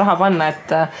hoiusele raha panna, et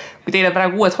kui teile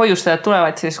praegu uued hoiustajad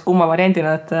tulevad, siis kumma variandi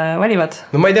nad valivad?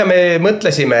 No ma ei tea, me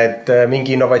mõtlesime, et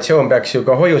mingi innovatsioon peaks ju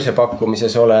ka hoiuse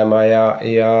pakkumises olema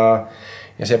ja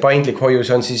see paindlik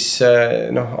hoius on siis,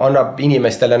 annab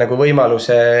inimestele nagu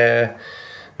võimaluse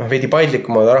veidi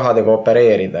paindlikuma rahadega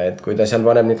opereerida, et kui ta seal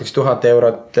paneb näiteks 1000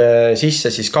 eurot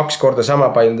sisse, siis 2 korda sama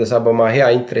palju ta saab oma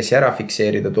hea intressi ära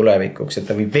fikseerida tulevikuks, et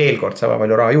ta võib veel kord sama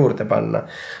palju raha juurde panna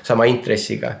sama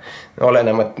intressiga.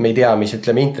 Olenemat me ei tea, mis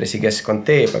intressikeskkond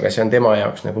teeb, aga see on tema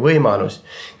jaoks nagu võimalus.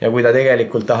 Ja kui ta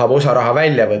tegelikult tahab osa raha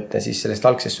välja võtta, siis sellest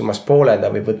algsest summast poole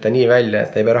ta võib võtta nii välja,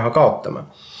 et ta ei pea raha kaotama.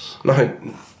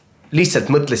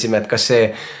 Lihtsalt mõtlesime, et kas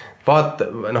see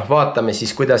vaatame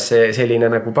siis, kuidas see selline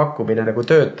nagu pakkumine nagu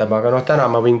töötab, aga täna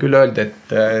ma võin küll öelda, et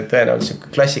tõenäoliselt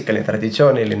klassikaline,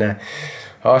 traditsiooniline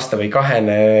aasta või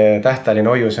 2 tähtajaline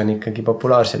hoius on ikkagi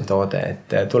populaarsem toode,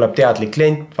 et tuleb teadlik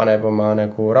klient, paneb oma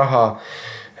nagu raha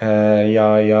ja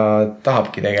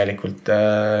tahabki tegelikult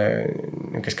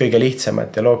kõige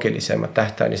lihtsamat ja loogilisemat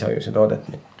tähtajalise hoiuse toodet.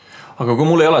 aga kui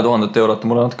mul ei ole 1000 eurot,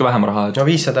 mul on natuke vähem raha. No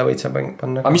 500 võid sa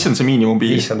panna. Aga mis on see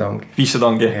miinimumpiir? 500 ongi. 500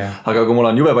 ongi, aga kui mul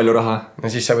on jube palju raha? No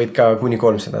siis sa võid ka kuni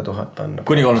 300 000 panna.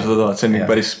 Kuni 300 000, see on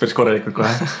päris korralikult kohe.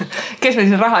 Kes meil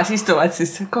siin rahas istuvad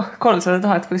siis 300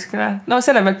 000 kuskile? No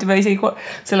selle pealt juba isegi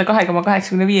selle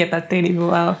 2,85 pealt teenib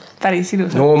juba päris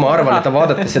ilus. No ma arvan, et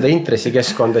vaadata seda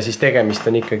intressikeskkonda, siis tegemist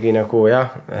on ikkagi nagu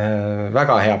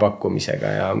väga hea pakkumisega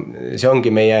ja see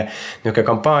ongi meie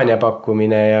kampaania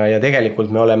pakkumine ja tegelikult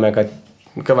me oleme ka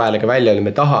kõva häälega välja,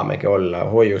 me tahamegi olla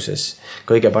hoiuses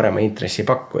kõige parema intressi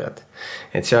pakkujad.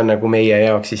 Et see on nagu meie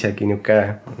jaoks isegi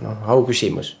au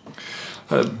küsimus.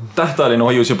 Tähtajaline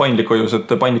hoius ja paindlik hoius, et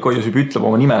paindlik hoius juba ütleb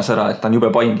oma nimes ära, et ta on jube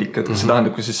paindlik, et see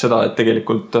tähendab ka siis seda, et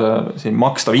tegelikult siin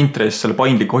makstav intress selle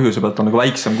paindliku hoiuse pealt on nagu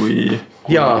väiksem kui...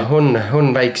 Jaa,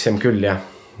 on väiksem küll ja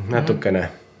natukene.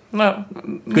 No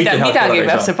midagi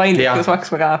peab see paindlikkus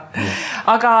maksma ka.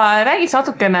 Aga räägiks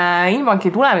natukene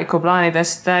Inbanki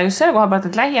tulevikuplaanidest just selle koha pealt,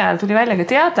 et lähiajal tuli välja ka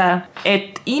teade,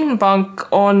 et Inbank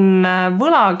on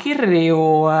võlakirju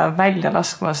välja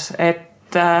laskmas, et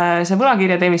see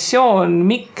võlakirjade emissioon,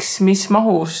 miks, mis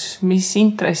mahus, mis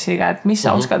intressiga, et mis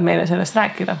sa oskad meile sellest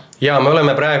rääkida? Ja me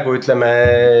oleme praegu,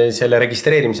 selle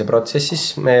registreerimise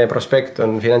protsessis, meie prospekt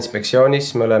on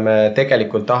Finantsinspektsioonis, me oleme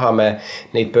tegelikult tahame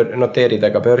neid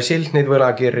noteerida ka börsil, neid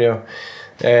võlakirju.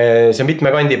 See on mitme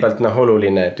kandi pealt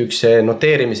oluline, et üks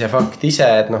noteerimise fakt ise,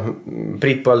 et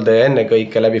Priit Polde enne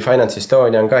kõike läbi Finance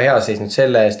Estonia on ka hea seisnud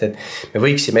selle eest, et me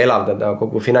võiksime elavdada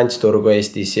kogu finantsturgu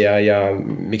Eestis ja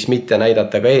miks mitte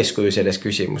näidata ka eeskuju selles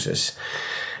küsimuses.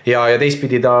 Ja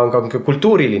teistpidi ta on ka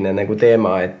kultuuriline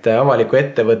teema, et avaliku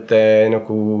ettevõtte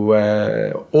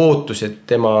ootused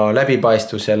tema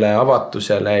läbipaistvusele,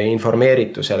 avatusele,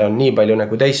 informeeritusele on nii palju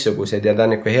teistsugused ja ta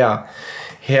on hea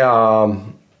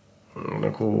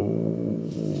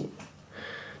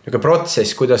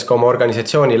protsess, kuidas ka oma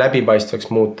organisatsiooni läbipaistvaks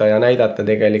muuta ja näidata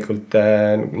tegelikult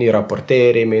nii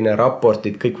raporteerimine,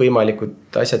 raportid, kõik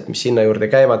võimalikud asjad, mis sinna juurde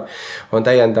käivad, on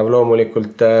täiendav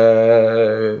loomulikult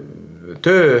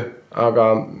töö, aga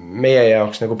meie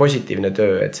jaoks positiivne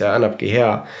töö, et see annabki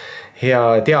hea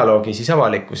dialoogi siis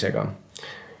avalikkusega.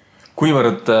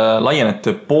 Kuivõrd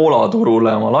laienete Poola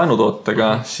turule oma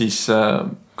laenutootega, siis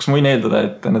kas ma võin eeldada,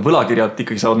 et need võlakirjad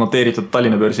ikkagi saavad noteeritud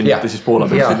Tallinna börsil, mitte siis Poola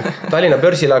börsil? Tallinna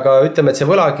börsil, aga ütleme, et see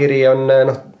võlakiri on,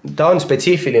 ta on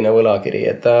spetsiifiline võlakiri,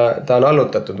 et ta on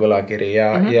allutatud võlakiri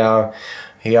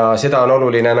ja seda on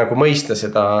oluline mõista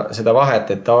seda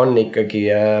vahet, et ta on ikkagi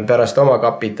pärast oma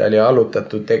kapitali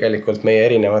allutatud tegelikult meie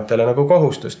erinevatele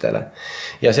kohustustele.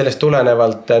 Ja sellest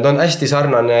tulenevalt, ta on hästi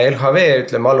sarnane LHV,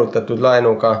 ütleme, allutatud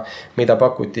laenuga, mida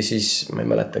pakuti siis, ma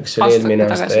ei mäleta, kas oli eelmine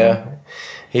aasta,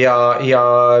 ja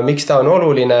miks ta on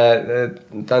oluline,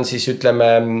 ta on siis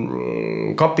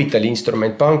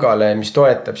kapitaliinstrument pangale, mis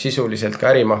toetab sisuliselt ka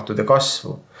ärimahtude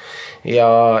kasvu. Ja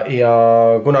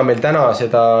kuna meil täna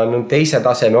seda teise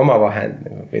taseme omavahend,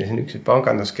 või see on üks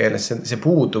panganduskeeles, see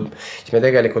puudub, siis me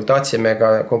tegelikult tahtsime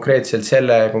ka konkreetselt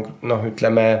selle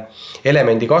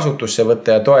elemendi kasutusse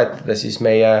võtta ja toetada siis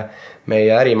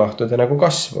meie ärimahtude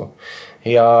kasvu.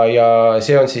 Ja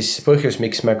see on siis põhjus,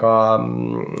 miks me ka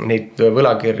neid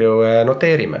võlakirju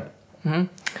noteerime.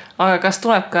 Aga kas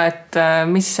tuleb ka, et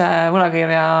mis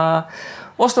võlakirja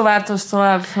ostuväärtus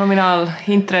tuleb, nominaal,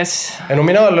 intress?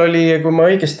 Nominaal oli, kui ma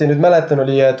õigesti nüüd mäletan,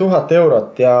 oli 1000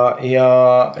 eurot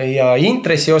ja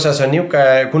intressi osas on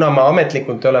kuna me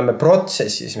ametlikult oleme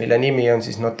protsessis, mille nimi on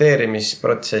siis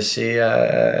noteerimisprotsessi,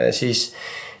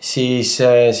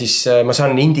 siis ma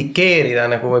saan indikeerida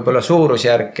võib-olla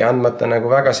suurusjärke, andmata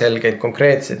väga selgeid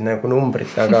konkreetseid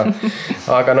numbrit,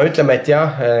 aga ütleme, et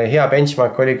hea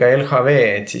benchmark oli ka LHV,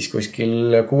 et siis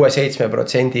kuskil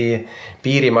 6-7%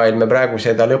 piirimail me praegu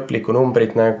seda lõplikku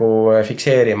numbrit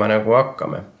fikseerima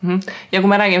hakkame. Ja kui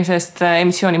me räägime sellest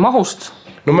emissiooni mahust?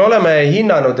 No me oleme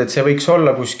hinnanud, et see võiks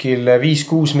olla kuskil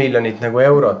 5-6 miljonit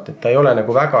eurot, et ta ei ole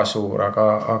väga suur,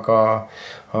 aga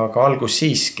algus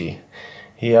siiski.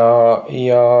 Ja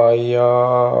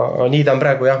nii ta on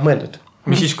praegu mõeldud.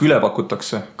 Mis siis, kui üle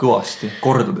pakutakse kõvasti,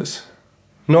 kordades?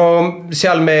 No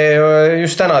seal me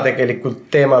just täna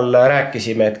tegelikult teemal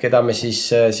rääkisime, et keda me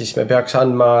siis me peaks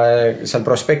andma seal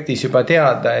prospektis juba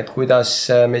teada, et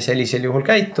kuidas me sellisel juhul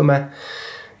käitume.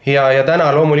 Ja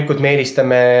täna loomulikult me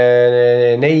eelistame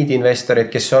neid investoreid,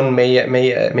 kes on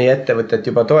meie ettevõtet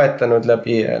juba toetanud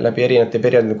läbi erinevate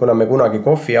perioodide, kuna me kunagi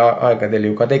kohvi aegadel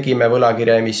ju ka tegime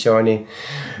võlakirja emissiooni.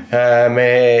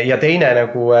 Ja teine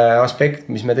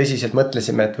aspekt, mis me tõsiselt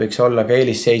mõtlesime, et võiks olla ka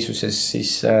eelisseisuses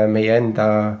siis meie enda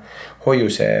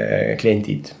hoiuse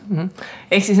kliendid.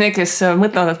 Ehk siis need, kes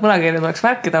mõtlevad, et võlakirja tuleks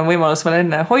märkida, on võimalus veel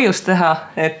enne hoiust teha,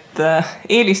 et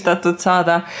eelistatud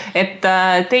saada. Et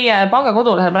teie panga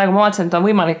kodulehel praegu ma vaatasin, et on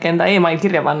võimalik enda email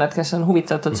kirja panna, et kes on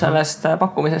huvitatud sellest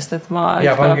pakkumisest, et ma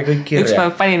üks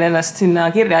päev panin ennast sinna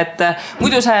kirja, et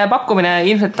muidu see pakkumine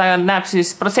ilmselt ta näeb siis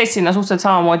protsessina suhteliselt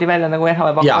samamoodi välja nagu NHV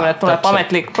pakkumine, et tuleb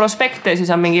ametlik prospekt ja siis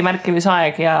on mingi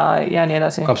märkimisaeg ja nii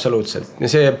edasi. Absoluutselt. Ja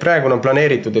see praegu on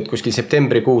planeeritud, et kuskil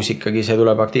septembrikuus ikkagi see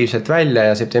tuleb aktiivselt välja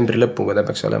ja septembri lõpuga ta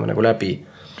peaks olema nagu läbi.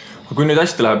 Kui nüüd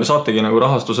hästi läheb ja saategi nagu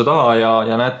rahastuse taha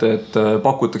ja näete, et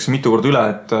pakutakse mitu korda üle,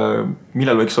 et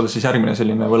millal võiks olla siis järgmine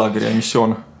selline võlakirja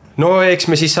emissioon? No eks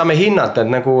me siis saame hinnata,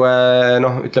 et nagu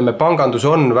ütleme, pangandus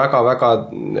on väga-väga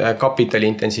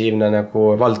kapitaliintensiivne nagu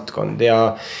valdkond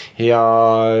ja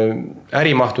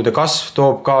ärimahtude kasv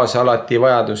toob kaasa alati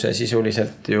vajaduse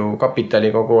sisuliselt ju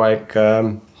kapitali kogu aeg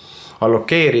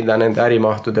allokeerida nende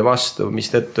ärimahtude vastu,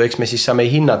 mis tõttu eks me siis saame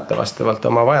hinnata vastavalt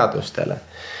oma vajadustele,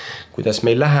 kuidas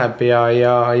meil läheb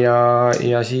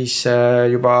ja siis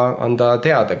juba anda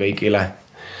teada kõigile,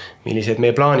 millised meie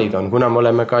plaanid on. Kuna me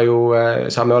oleme ka ju,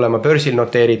 saame olema börsil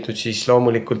noteeritud, siis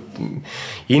loomulikult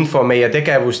info meie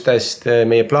tegevustest,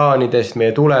 meie plaanidest,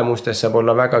 meie tulemustest saab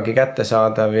olla vägagi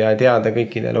kättesaadav ja teada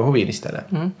kõikidele huvilistele.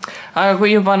 Aga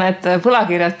kui juba need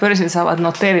võlakirjad börsil saavad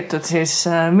noteeritud, siis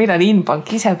millal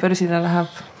Inbank ise börsile läheb?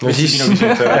 No siis,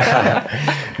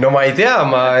 no ma ei tea,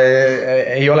 ma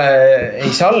ei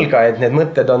salga, et need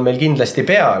mõtted on meil kindlasti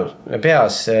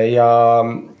peas ja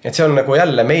et see on nagu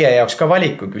jälle meie jaoks ka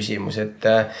valiku küsimus, et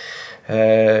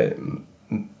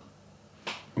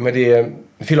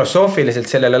filosoofiliselt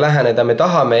sellele läheneda, me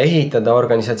tahame ehitada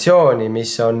organisatsiooni,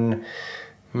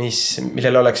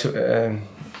 millel oleks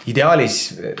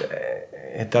ideaalis,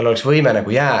 et tal oleks võime nagu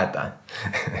jääda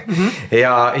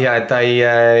ja et ta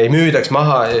ei müüdaks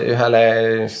maha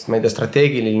ühele, ma ei tea,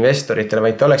 strateegiline investoritele,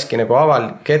 vaid ta olekski nagu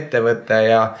avalik ettevõte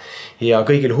ja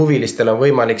kõigil huvilistel on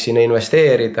võimalik sinna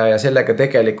investeerida ja sellega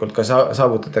tegelikult ka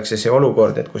saavutatakse see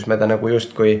olukord, et kus me ta nagu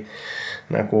justkui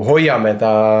nagu hoiame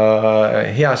ta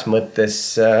heas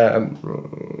mõttes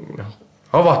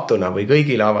avatuna või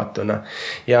kõigile avatuna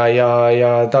ja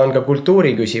ta on ka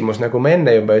kultuuri küsimus, nagu ma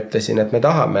enne juba ütlesin, et me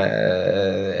tahame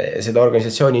seda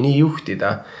organisatsiooni nii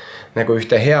juhtida, nagu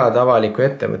ühte head avalikku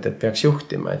ettevõtet peaks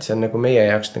juhtima, et see on nagu meie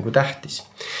jaoks nagu tähtis.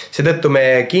 Seetõttu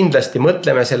me kindlasti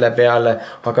mõtleme selle peale,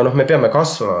 aga me peame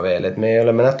kasvama veel, et me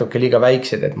oleme natuke liiga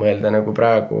väiksed, et mõelda nagu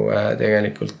praegu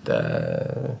tegelikult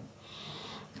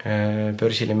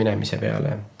börsile minemise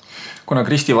peale. Kuna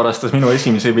Kristi varastas minu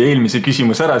esimese või eelmise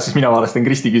küsimuse ära, siis mina varastan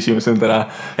Kristi küsimuse endale.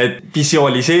 Et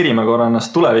visualiseerime korra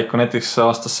ennast tulevikku näiteks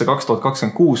aastasse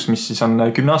 2026, mis siis on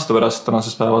 10 aasta pärast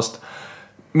tänasest päevast.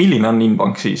 Milline on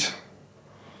Inbank siis?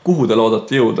 Kuhu te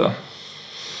loodate jõuda?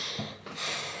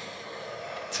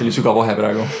 See oli sügav vahe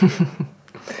praegu.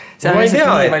 Ma ei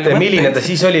tea, et milline ta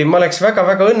siis oli. Ma oleks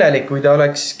väga-väga õnnelik, kui ta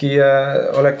oleks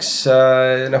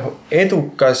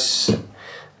edukas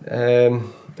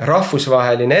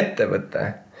rahvusvaheline ettevõte,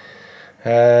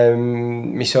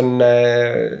 mis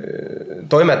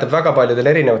toimetab väga paljudel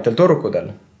erinevatel turgudel.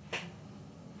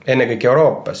 Ennekõike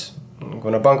Euroopas,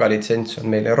 kuna pangalitsents on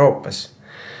meil Euroopas.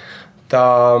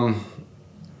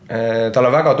 Tal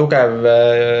on väga tugev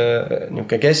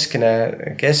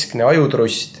keskne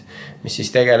ajutrust, mis siis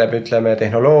tegeleb, ütleme,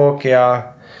 tehnoloogia,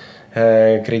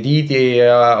 krediidi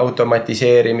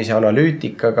automatiseerimise,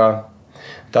 analüütikaga.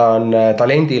 Ta on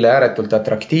talendile ääretult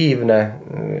atraktiivne,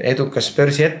 edukas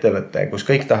börsiettevõte, kus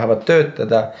kõik tahavad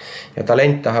töötada ja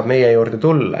talent tahab meie juurde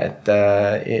tulla, et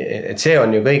see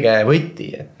on ju kõige võti,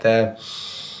 et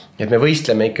me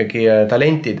võistleme ikkagi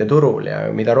talentide turul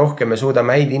ja mida rohkem me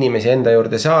suudame häid inimesi enda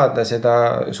juurde saada,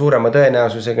 seda suurema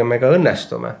tõenäosusega me ka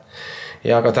õnnestume.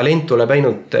 Ja ka talent tuleb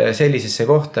ainult sellisesse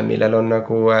kohta, millel on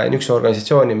nagu üks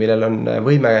organisatsiooni, millel on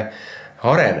võime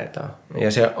areneda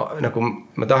ja see nagu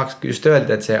ma tahaks just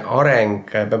öelda, et see areng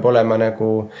peab olema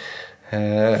nagu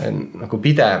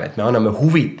pidev, et me anname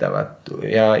huvitavat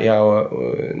ja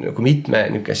nagu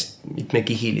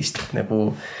mitmekihilist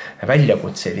nagu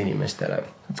väljakutseid inimestele.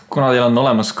 Kuna teil on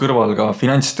olemas kõrval ka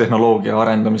finantstehnoloogia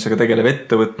arendamisega tegelev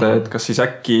ettevõte, et kas siis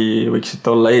äkki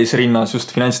võiksite olla eesrinnas just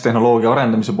finantstehnoloogia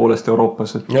arendamise poolest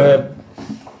Euroopas?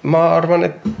 Ma arvan,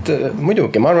 et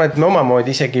muidugi, ma arvan, et me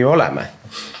omamoodi isegi ju oleme.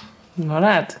 No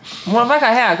näed, mul on väga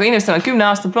hea, kui inimestel on 10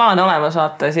 aasta plaan olemas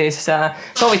vaata, siis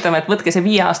soovitame, et võtke see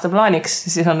 5 aasta plaaniks,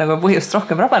 siis on nagu põhjust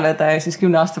rohkem rabaneda ja siis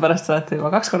 10 aasta pärast olete juba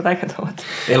 2 korda ägedamad.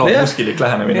 Elomuskilik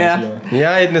lähenemine.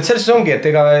 Ja et selles ongi, et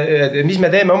ega, mis me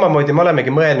teeme omamoodi, me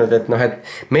olemegi mõelnud, et et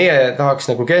meie tahaks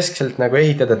nagu keskselt nagu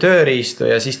ehitada tööriistu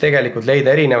ja siis tegelikult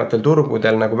leida erinevatel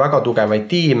turgudel nagu väga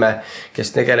tugevaid tiime,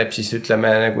 kes tegeleb siis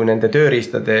ütleme nagu nende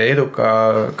tööriistade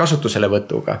eduka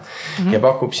kasutuselevõtuga ja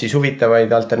pakub siis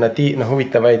huvitavaid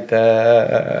huvitavaid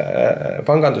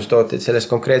pangandustooteid selles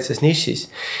konkreetses nišis.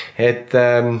 Et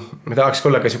me tahaks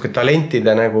olla ka siuke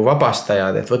talentide nagu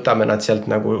vabastajad, et võtame nad sealt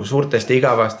nagu suurtest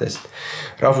igavastest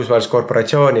rahvusvahelist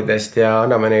korporatsioonidest ja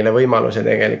anname neile võimaluse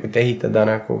tegelikult ehitada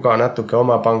nagu ka natuke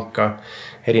oma panka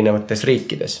erinevates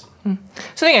riikides.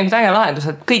 See on tegelikult äge lahendus,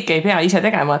 et kõik ei pea ise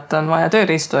tegema, et on vaja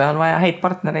tööriistu ja on vaja häid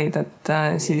partnereid, et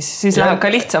siis läheb ka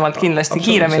lihtsamalt kindlasti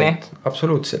kiiremini.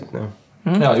 Absoluutselt, noh.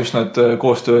 Ja just need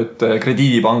koostööd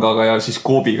krediidipangaga ja siis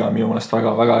Coopiga minu meelest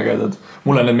väga ägedad.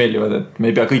 Mulle need meeldivad, et me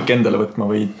ei pea kõik endale võtma,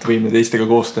 vaid võime teistega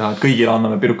koos teha, et kõigile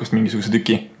anname pirukast mingisuguse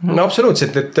tüki. No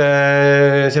absoluutselt, et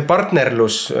see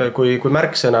partnerlus, kui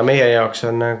märksõna meie jaoks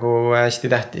on nagu hästi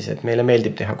tähtis, et meile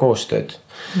meeldib teha koostööd.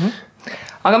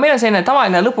 Aga meil on selline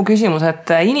tavaline lõpuküsimus, et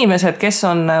inimesed, kes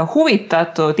on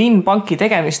huvitatud Inbanki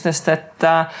tegemistest, et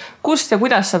kust ja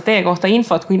kuidas saab teie kohta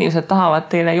infot, kui inimesed tahavad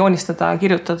teile joonistada,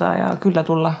 kirjutada ja külla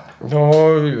tulla? No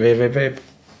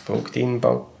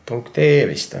www.inbank.ee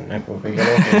vist on nagu kõige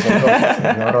loogilisem koht.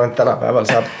 Ma arvan, et tänapäeval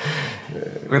saab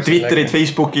Twitterid,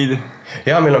 Facebookid.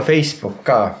 Ja meil on Facebook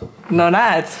ka. No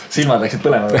näed. Silmad läksid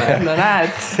põlema. No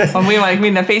näed. On võimalik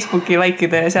minna Facebooki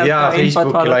likeida ja sealt ja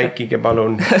Facebooki likeige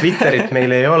palun. Twitterit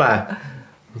meil ei ole.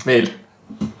 Veel.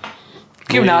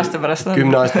 10 aasta pärast on.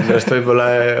 10 aasta pärast võib-olla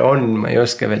on, ma ei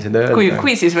oska veel seda öelda.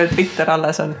 Kui siis veel Twitter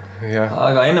alles on. Ja.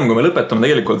 Aga ennem kui me lõpetame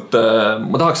tegelikult,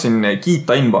 ma tahaksin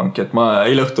kiita Inbanki, et ma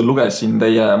eile õhtul lugesin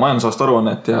teie majandusaasta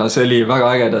aruannet ja see oli väga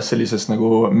ägedas sellises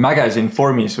nagu magazine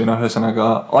formis või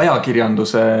ühesõnaga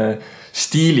ajakirjanduse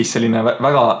stiilis selline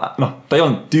väga, ta ei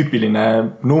olnud tüüpiline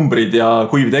numbrid ja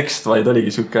kuiv tekst, vaid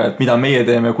oligi siuke, et mida meie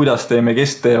teeme, kuidas teeme,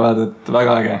 kes teevad, et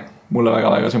väga äge. Mulle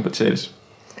väga sümpatiseeris.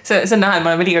 See on näha, et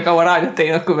me oleme liiga kaua raadiot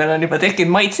teinud, kui meil on juba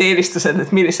tekkinud maitse-eelistused, et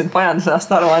millised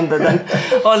majandusaasta aruanded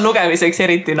on lugemiseks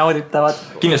eriti nauditavad.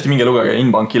 Kindlasti minge lugege,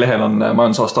 Inbanki lehel on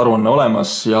majandusaasta aruanne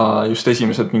olemas ja just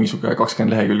esimesed mingisugune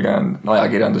 20 lehekülge on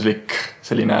ajakirjanduslik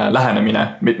selline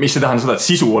lähenemine, mis ei tähenda seda, et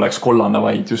sisu oleks kollane,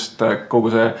 vaid just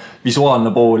kogu see visuaalne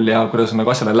pool ja kuidas on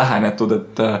nagu asjale lähenetud,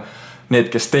 et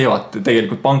need, kes teevad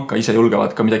tegelikult panka, ise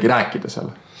julgevad ka midagi rääkida seal.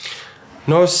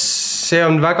 No see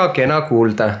on väga kena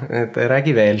kuulda, et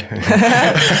räägi veel.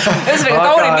 Ühesõnaga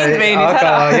Tauri mind veinis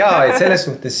ära. Jaa, et selles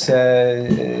suhtes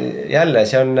jälle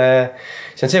see on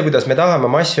see, kuidas me tahame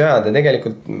oma asju ajada.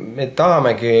 Tegelikult me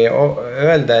tahamegi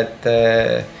öelda, et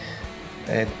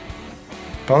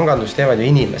pangandus teevad ju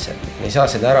inimesed. Me ei saa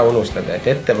seda ära unustada, et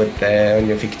ettevõte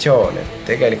on ju fiktsioon. Et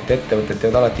tegelikult ettevõtted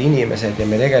teevad alati inimesed ja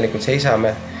me tegelikult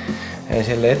seisame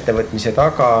selle ettevõtmise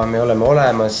taga, me oleme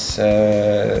olemas,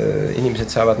 inimesed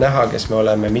saavad näha, kes me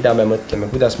oleme, mida me mõtleme,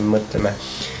 kuidas me mõtleme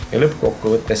ja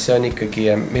lõppkokkuvõttes see on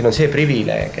ikkagi, meil on see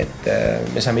privileeg, et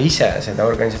me saame ise seda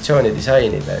organisatsiooni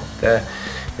disainida,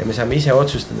 ja me saame ise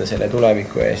otsustada selle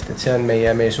tuleviku eest, et see on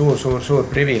meie suur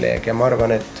privileeg ja ma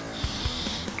arvan, et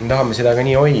me tahame seda ka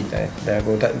nii hoida, et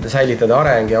nagu säilitada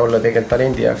areng ja olla tegelikult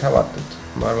talendi jaoks avatud.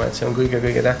 Ma arvan, et see on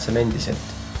kõige tähtsam endiselt.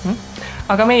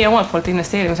 Aga meie omalt poolt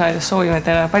investeerimisraadios soovime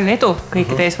teile palju edu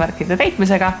kõikide eesmärkide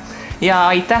täitmisega ja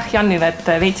aitäh Jannile, et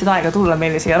leidsid aega tulla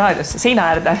meile siia raadiosse seina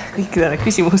äärde kõikidele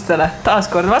küsimustele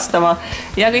taaskord vastama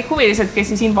ja kõik huvilised, kes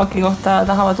siis Inbanki kohta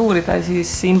tahavad uurida,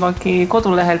 siis Inbanki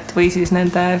kodulehelt või siis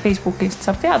nende Facebookist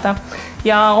saab teada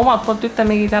ja omalt poolt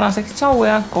ütlemegi tänaseks tšau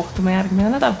ja kohtume järgmine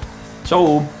nädal. Tšau!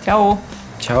 Tšau!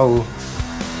 Tšau!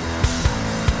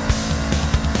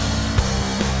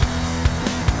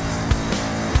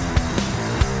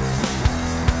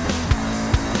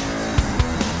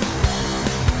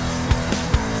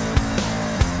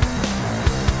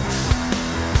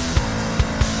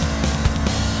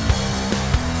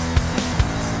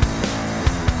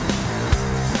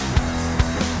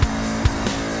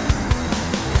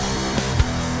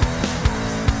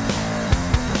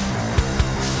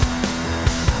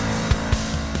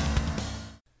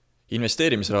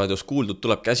 Investeerimisraadios kuuldud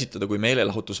tuleb käsitleda kui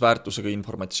meelelahutusväärtusega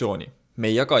informatsiooni. Me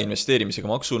ei jaga investeerimisega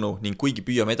maksunu ning kuigi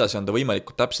püüame edasi anda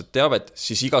võimalikult täpset teavet,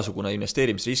 siis igasugune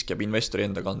investeerimisrisk jääb investori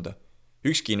enda kanda.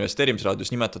 Ükski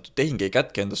investeerimisraadios nimetatud tehing ei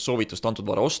kätke endast soovitust antud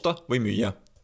vara osta või müüa.